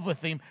in love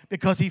with him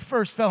because he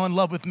first fell in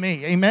love with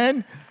me.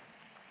 Amen?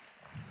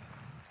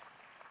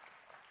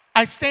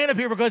 I stand up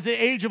here because at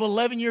the age of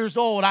 11 years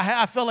old,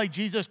 I felt like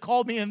Jesus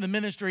called me in the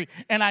ministry,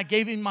 and I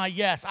gave him my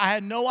yes. I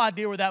had no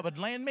idea where that would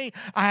land me.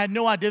 I had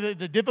no idea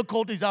the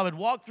difficulties I would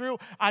walk through.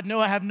 I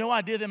have no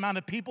idea the amount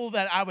of people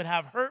that I would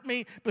have hurt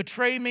me,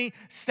 betray me,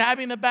 stab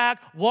me in the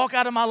back, walk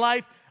out of my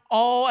life,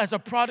 all as a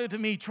product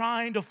of me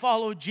trying to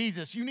follow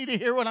Jesus. You need to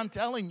hear what I'm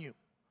telling you.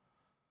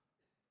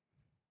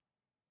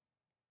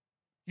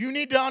 You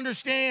need to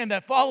understand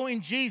that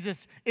following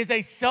Jesus is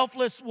a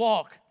selfless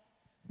walk.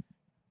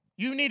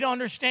 You need to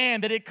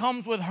understand that it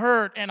comes with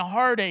hurt and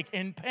heartache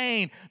and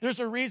pain. There's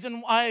a reason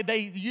why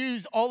they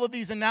use all of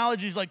these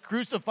analogies like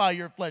crucify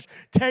your flesh,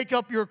 take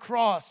up your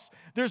cross.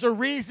 There's a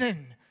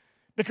reason.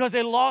 Because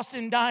a lost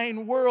and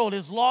dying world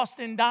is lost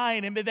and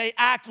dying, and they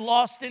act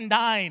lost and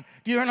dying.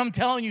 Do you hear what I'm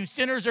telling you?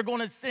 Sinners are going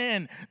to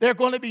sin. They're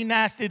going to be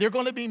nasty. They're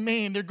going to be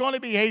mean. They're going to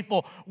be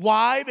hateful.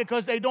 Why?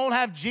 Because they don't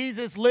have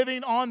Jesus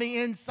living on the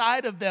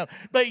inside of them.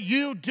 But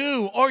you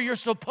do, or you're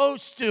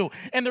supposed to.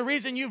 And the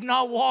reason you've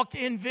not walked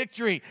in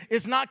victory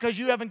is not because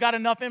you haven't got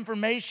enough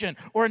information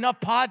or enough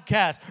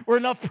podcasts or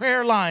enough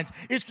prayer lines.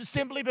 It's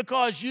simply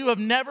because you have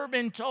never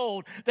been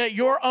told that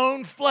your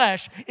own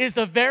flesh is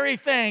the very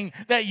thing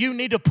that you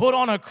need to put on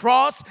on a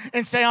cross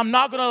and say, I'm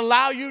not going to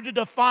allow you to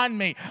define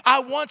me. I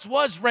once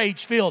was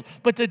rage-filled,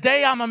 but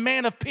today I'm a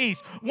man of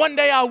peace. One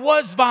day I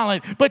was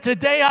violent, but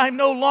today I'm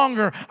no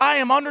longer. I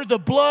am under the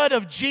blood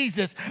of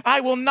Jesus.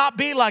 I will not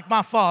be like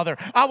my father.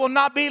 I will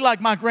not be like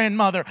my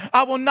grandmother.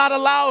 I will not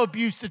allow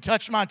abuse to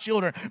touch my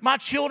children. My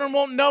children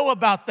won't know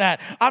about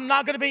that. I'm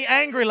not going to be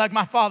angry like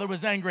my father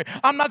was angry.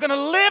 I'm not going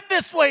to live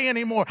this way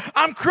anymore.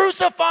 I'm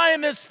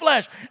crucifying this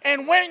flesh.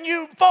 And when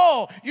you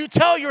fall, you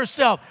tell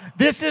yourself,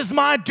 this is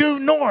my due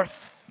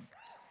north.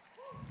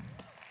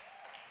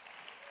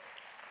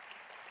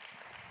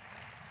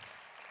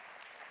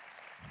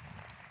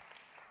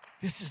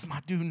 This is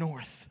my due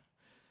north.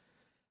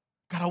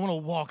 God, I want to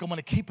walk. I want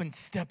to keep in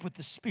step with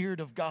the Spirit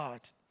of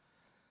God.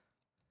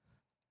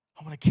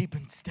 I want to keep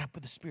in step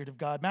with the Spirit of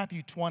God.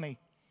 Matthew 20,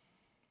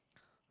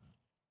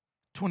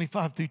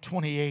 25 through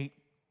 28.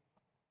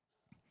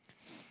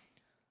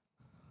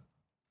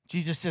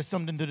 Jesus says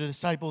something to the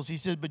disciples. He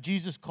said, but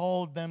Jesus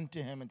called them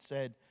to him and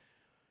said,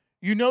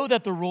 you know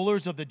that the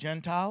rulers of the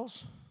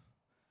Gentiles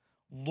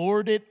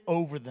lord it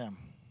over them,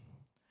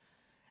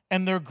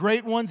 and their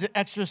great ones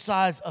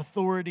exercise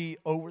authority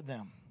over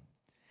them.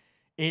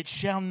 It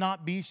shall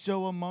not be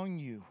so among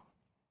you.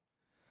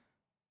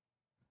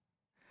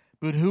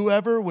 But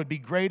whoever would be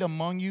great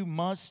among you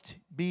must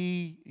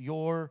be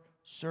your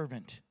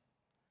servant.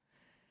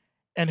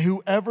 And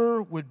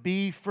whoever would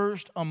be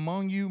first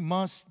among you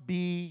must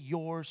be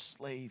your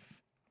slave.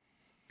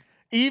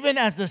 Even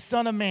as the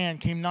Son of Man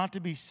came not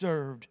to be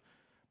served,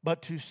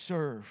 but to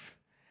serve,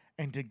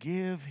 and to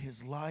give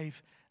his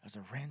life as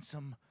a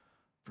ransom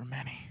for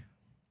many.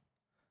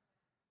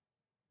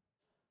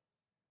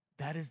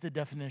 That is the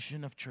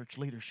definition of church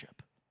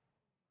leadership.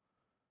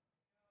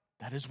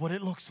 That is what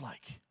it looks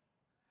like.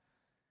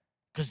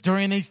 Because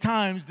during these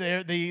times,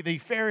 the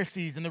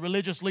Pharisees and the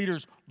religious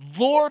leaders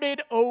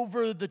lorded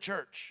over the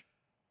church.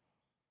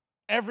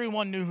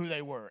 Everyone knew who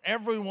they were.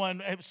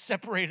 Everyone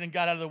separated and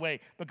got out of the way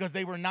because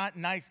they were not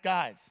nice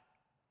guys.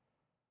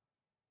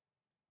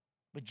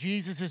 But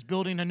Jesus is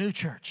building a new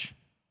church.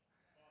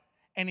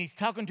 And he's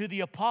talking to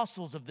the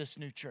apostles of this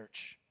new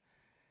church.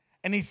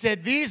 And he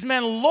said, these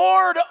men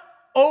lord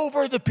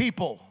over the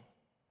people.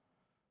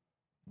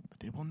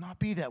 But it will not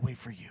be that way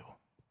for you.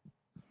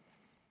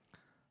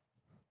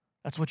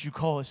 That's what you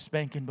call a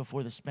spanking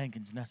before the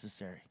spanking's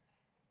necessary.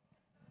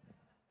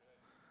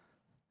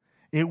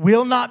 It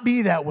will not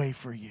be that way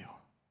for you.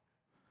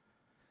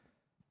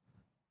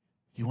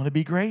 You want to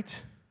be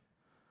great?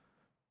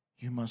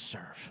 You must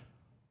serve.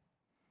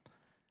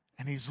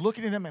 And he's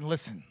looking at them and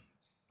listen.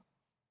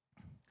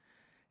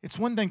 It's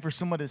one thing for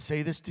someone to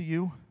say this to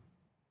you.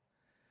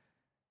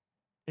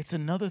 It's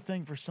another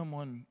thing for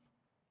someone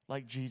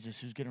like Jesus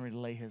who's getting ready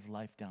to lay his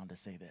life down to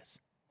say this.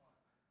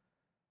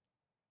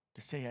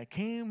 To say, I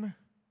came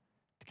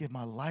to give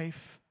my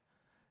life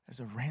as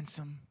a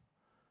ransom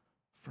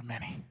for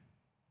many.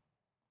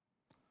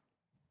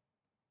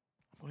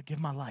 I'm going to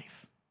give my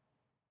life.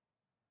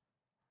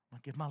 I'm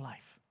going to give my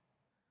life.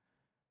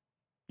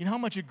 You know how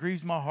much it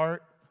grieves my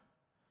heart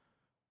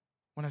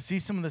when I see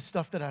some of the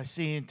stuff that I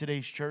see in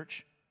today's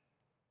church?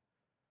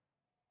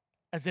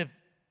 As if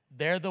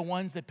they're the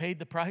ones that paid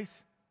the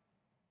price.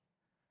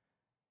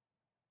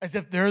 As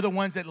if they're the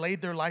ones that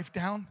laid their life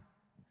down.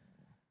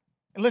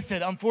 And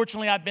listen,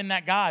 unfortunately, I've been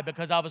that guy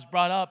because I was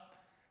brought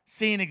up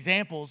seeing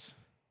examples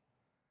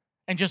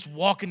and just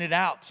walking it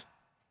out.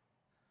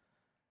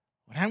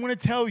 But I'm going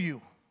to tell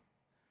you,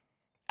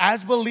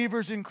 as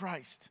believers in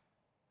Christ,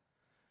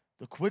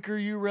 the quicker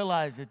you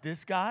realize that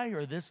this guy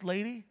or this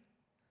lady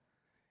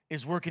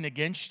is working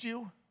against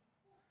you,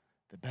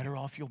 the better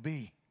off you'll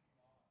be.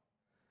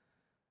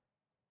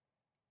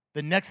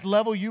 The next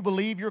level you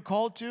believe you're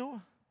called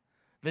to,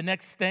 the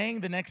next thing,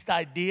 the next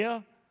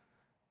idea,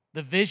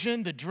 the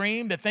vision, the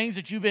dream, the things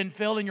that you've been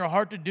filled in your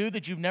heart to do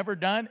that you've never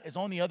done is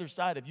on the other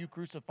side of you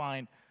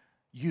crucifying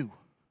you.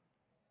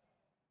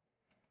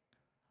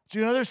 It's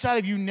the other side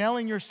of you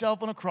nailing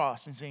yourself on a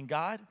cross and saying,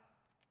 God,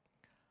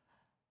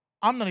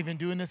 I'm not even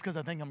doing this because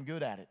I think I'm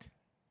good at it.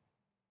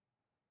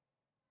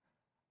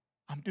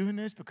 I'm doing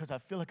this because I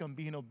feel like I'm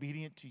being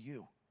obedient to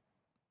you.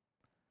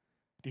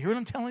 Do you hear what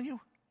I'm telling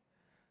you?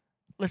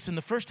 Listen,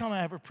 the first time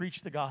I ever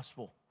preached the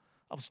gospel,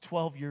 I was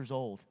 12 years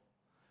old.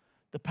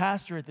 The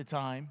pastor at the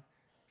time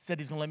said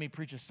he's going to let me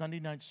preach a Sunday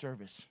night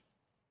service.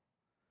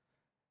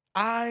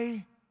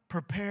 I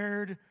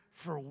prepared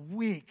for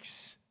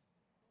weeks.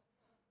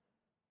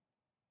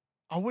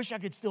 I wish I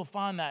could still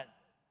find that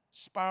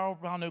spiral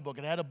bound notebook.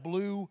 It had a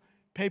blue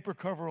paper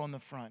cover on the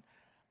front.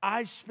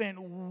 I spent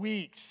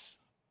weeks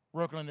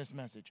working on this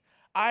message.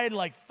 I had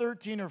like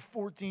 13 or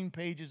 14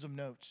 pages of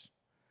notes.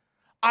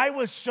 I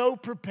was so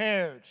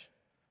prepared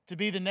to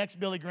be the next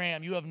Billy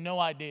Graham. You have no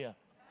idea.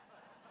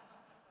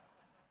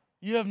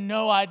 You have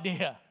no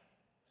idea.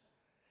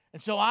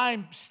 And so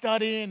I'm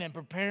studying and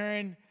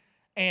preparing,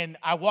 and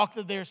I walked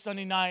up there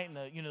Sunday night,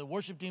 and the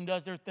worship team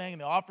does their thing,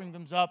 and the offering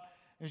comes up.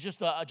 And it's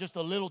just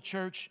a little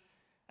church,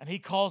 and he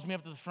calls me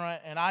up to the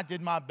front, and I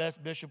did my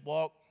best bishop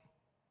walk.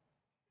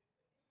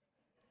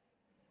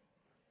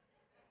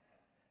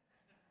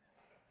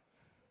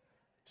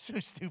 So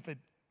stupid.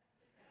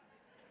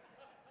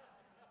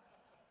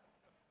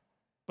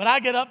 But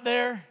I get up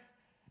there,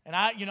 and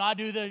I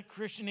do the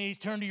Christianese,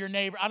 turn to your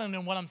neighbor. I don't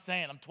know what I'm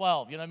saying. I'm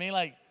 12, you know what I mean?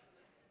 Like,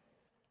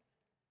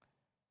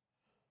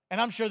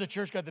 and I'm sure the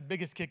church got the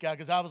biggest kick out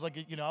because I was like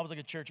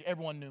a church.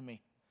 Everyone knew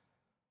me.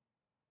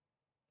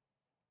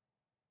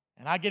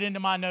 And I get into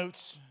my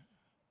notes,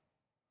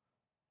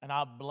 and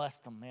I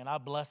blessed them, man. I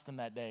blessed them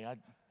that day.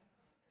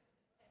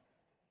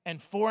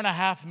 And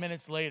 4.5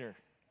 minutes later,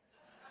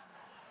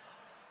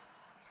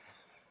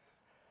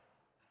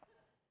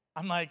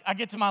 I'm like, I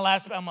get to my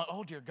last, I'm like,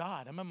 oh, dear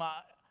God.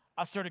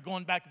 I started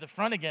going back to the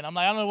front again. I'm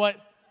like, I don't know what.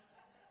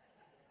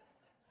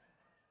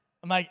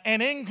 I'm like,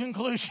 and in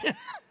conclusion,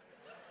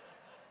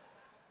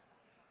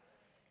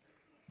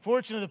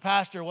 fortunately, the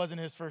pastor, it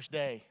wasn't his first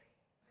day.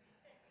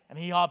 And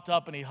he hopped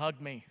up and he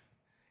hugged me.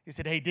 He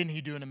said, hey, didn't he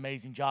do an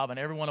amazing job? And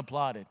everyone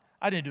applauded.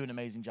 I didn't do an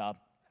amazing job.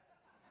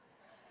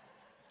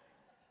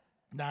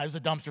 Nah, it was a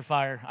dumpster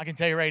fire. I can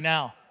tell you right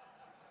now.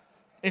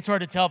 It's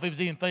hard to tell if he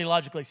was even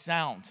theologically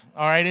sound.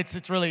 All right,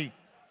 it's really.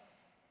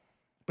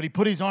 But he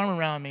put his arm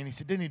around me and he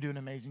said, didn't he do an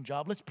amazing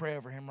job? Let's pray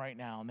over him right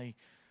now. And they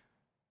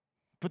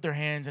put their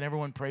hands and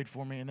everyone prayed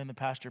for me. And then the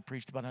pastor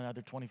preached about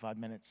another 25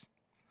 minutes.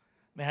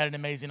 They had an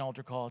amazing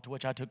altar call, to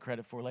which I took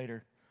credit for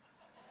later.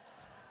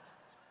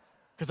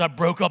 Because I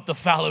broke up the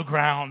fallow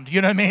ground.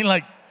 You know what I mean?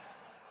 Like.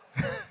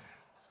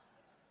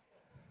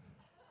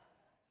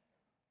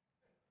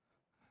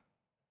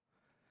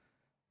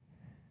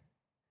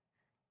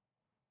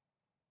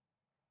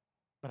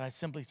 But I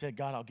simply said,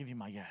 God, I'll give you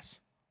my yes.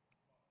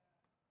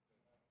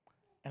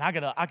 And I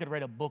could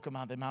write a book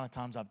about the amount of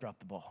times I've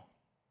dropped the ball.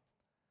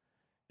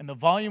 And the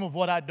volume of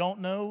what I don't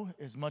know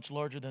is much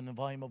larger than the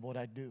volume of what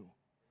I do.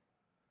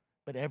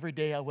 But every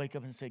day I wake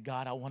up and say,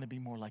 God, I want to be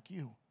more like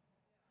you.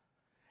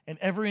 And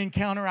every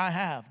encounter I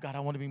have, God,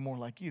 I want to be more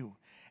like you.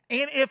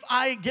 And if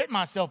I get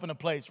myself in a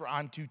place where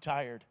I'm too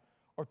tired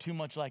or too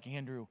much like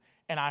Andrew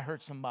and I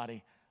hurt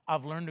somebody,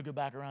 I've learned to go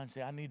back around and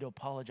say, I need to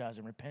apologize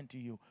and repent to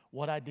you.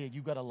 What I did,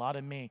 you got a lot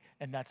of me,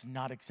 and that's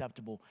not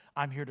acceptable.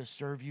 I'm here to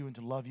serve you and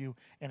to love you,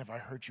 and if I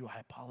hurt you,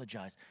 I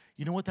apologize.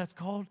 You know what that's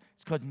called?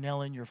 It's called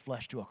nailing your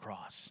flesh to a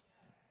cross.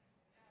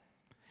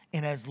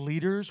 And as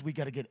leaders, we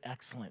got to get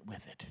excellent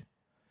with it.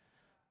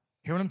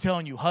 Hear what I'm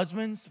telling you?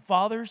 Husbands,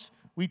 fathers,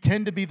 we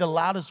tend to be the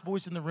loudest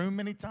voice in the room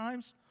many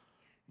times.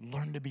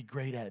 Learn to be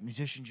great at it.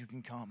 Musicians, you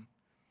can come.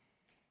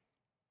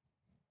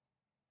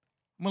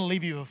 I'm going to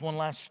leave you with one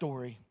last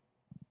story.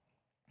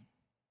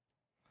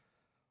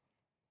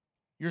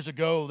 Years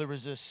ago, there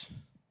was this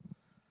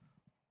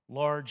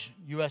large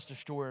U.S.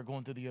 destroyer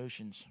going through the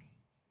oceans.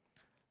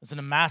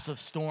 A massive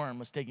storm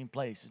was taking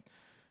place.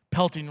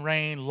 Pelting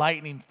rain,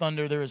 lightning,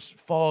 thunder. There was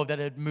fog that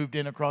had moved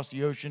in across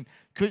the ocean.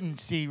 Couldn't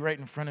see right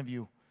in front of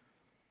you.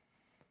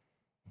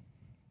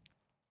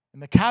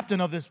 And the captain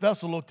of this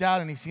vessel looked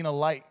out and he seen a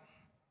light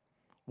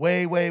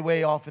way, way,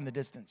 way off in the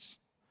distance.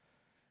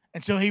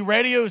 And so he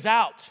radios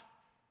out.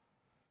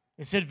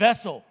 He said,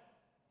 vessel,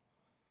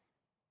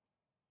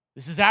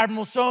 this is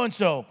Admiral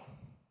so-and-so.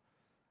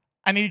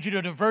 I need you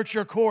to divert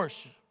your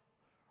course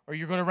or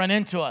you're going to run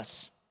into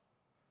us.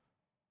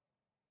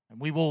 And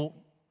we will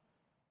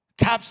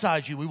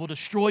capsize you. We will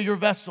destroy your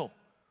vessel.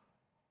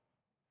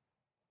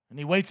 And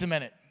he waits a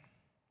minute.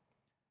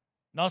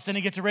 And all of a sudden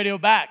he gets a radio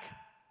back.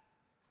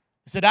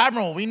 He said,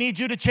 Admiral, we need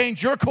you to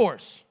change your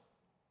course.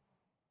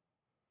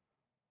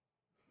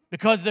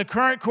 Because the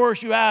current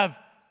course you have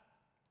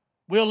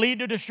will lead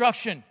to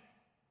destruction.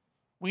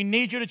 We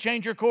need you to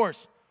change your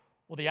course.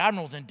 Well, the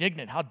admiral's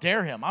indignant. How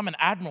dare him? I'm an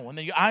admiral,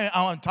 and I'm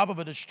on top of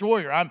a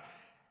destroyer. And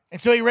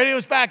so he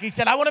radios back. He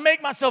said, I want to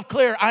make myself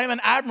clear. I am an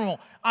admiral.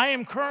 I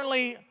am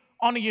currently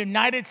on a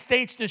United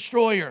States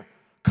destroyer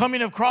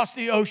coming across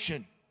the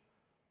ocean.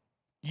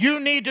 You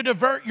need to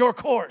divert your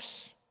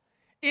course.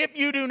 If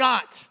you do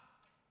not,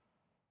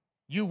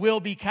 you will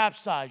be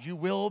capsized. You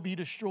will be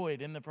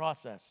destroyed in the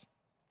process.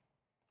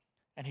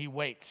 And he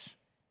waits.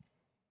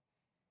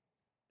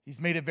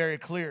 He's made it very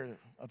clear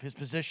of his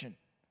position.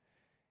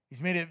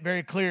 He's made it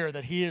very clear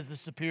that he is the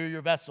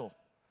superior vessel.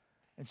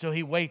 And so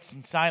he waits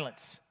in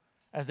silence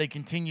as they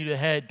continue to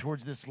head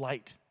towards this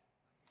light.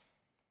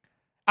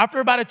 After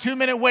about a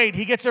 2-minute wait,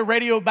 he gets a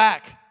radio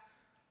back.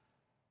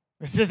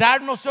 It says,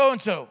 Admiral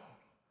so-and-so,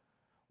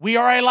 we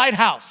are a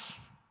lighthouse.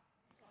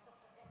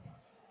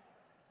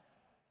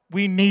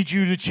 We need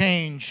you to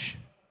change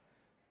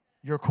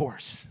your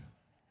course.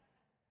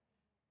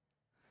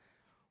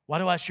 Why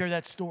do I share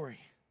that story?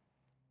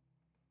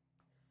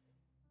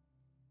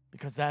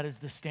 Because that is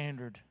the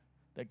standard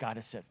that God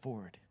has set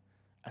forward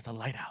as a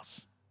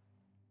lighthouse.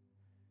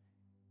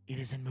 It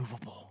is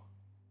immovable.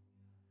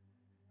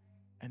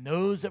 And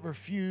those that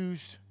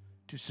refuse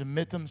to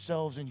submit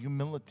themselves in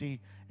humility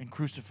and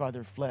crucify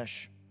their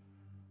flesh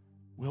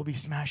will be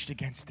smashed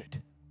against it.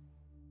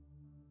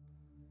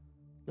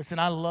 Listen,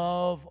 I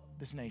love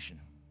this nation.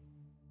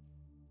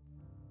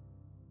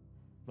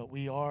 But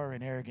we are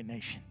an arrogant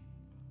nation.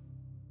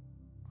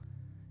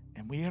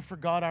 And we have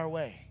forgot our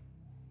way.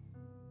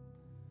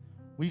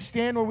 We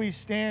stand where we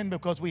stand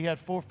because we had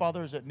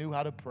forefathers that knew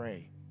how to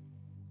pray.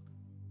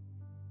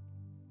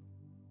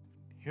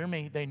 Hear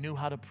me, they knew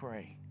how to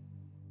pray.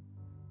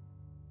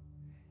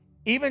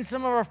 Even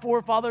some of our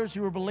forefathers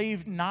who were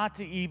believed not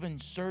to even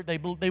serve, they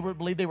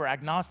believed they were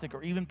agnostic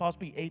or even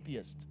possibly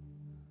atheist,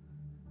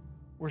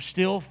 were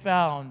still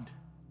found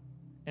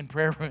in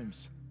prayer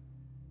rooms.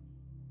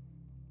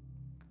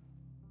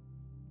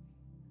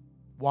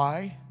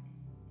 Why?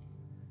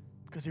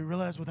 Because they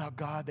realized without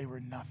God they were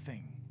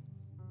nothing.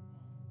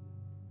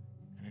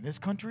 And in this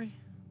country,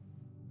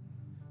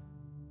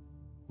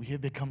 we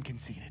have become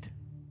conceited.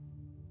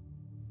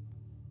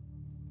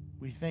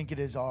 We think it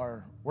is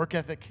our work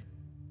ethic,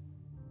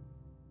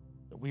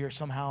 that we are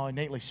somehow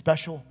innately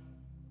special,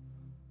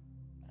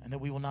 and that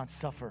we will not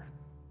suffer.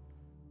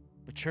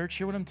 But church,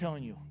 hear what I'm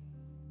telling you.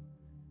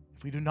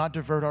 If we do not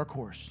divert our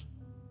course,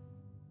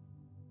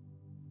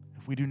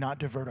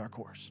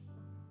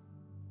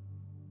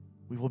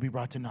 we will be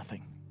brought to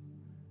nothing,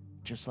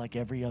 just like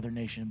every other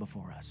nation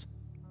before us.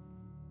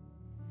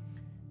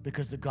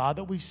 Because the God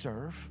that we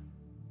serve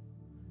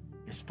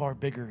is far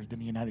bigger than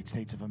the United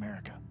States of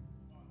America.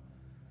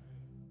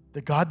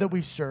 The God that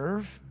we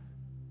serve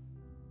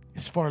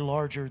is far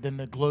larger than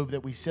the globe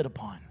that we sit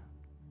upon.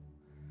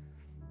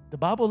 The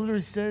Bible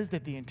literally says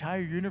that the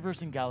entire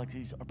universe and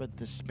galaxies are but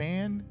the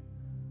span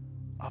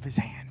of his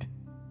hand.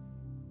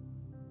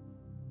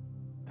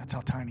 That's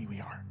how tiny we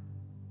are.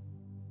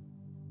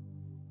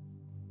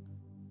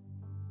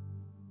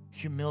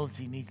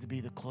 Humility needs to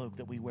be the cloak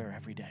that we wear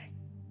every day.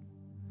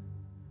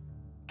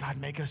 God,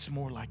 make us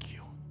more like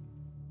you.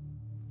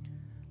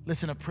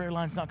 Listen, a prayer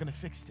line's not going to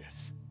fix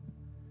this.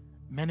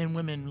 Men and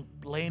women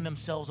laying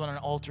themselves on an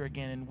altar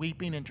again and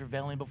weeping and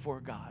travailing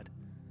before God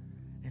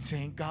and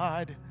saying,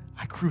 God,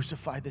 I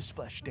crucify this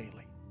flesh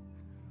daily.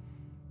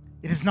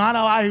 It is not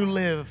I who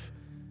live,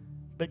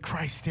 but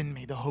Christ in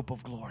me, the hope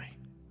of glory.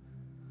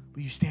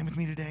 Will you stand with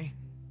me today?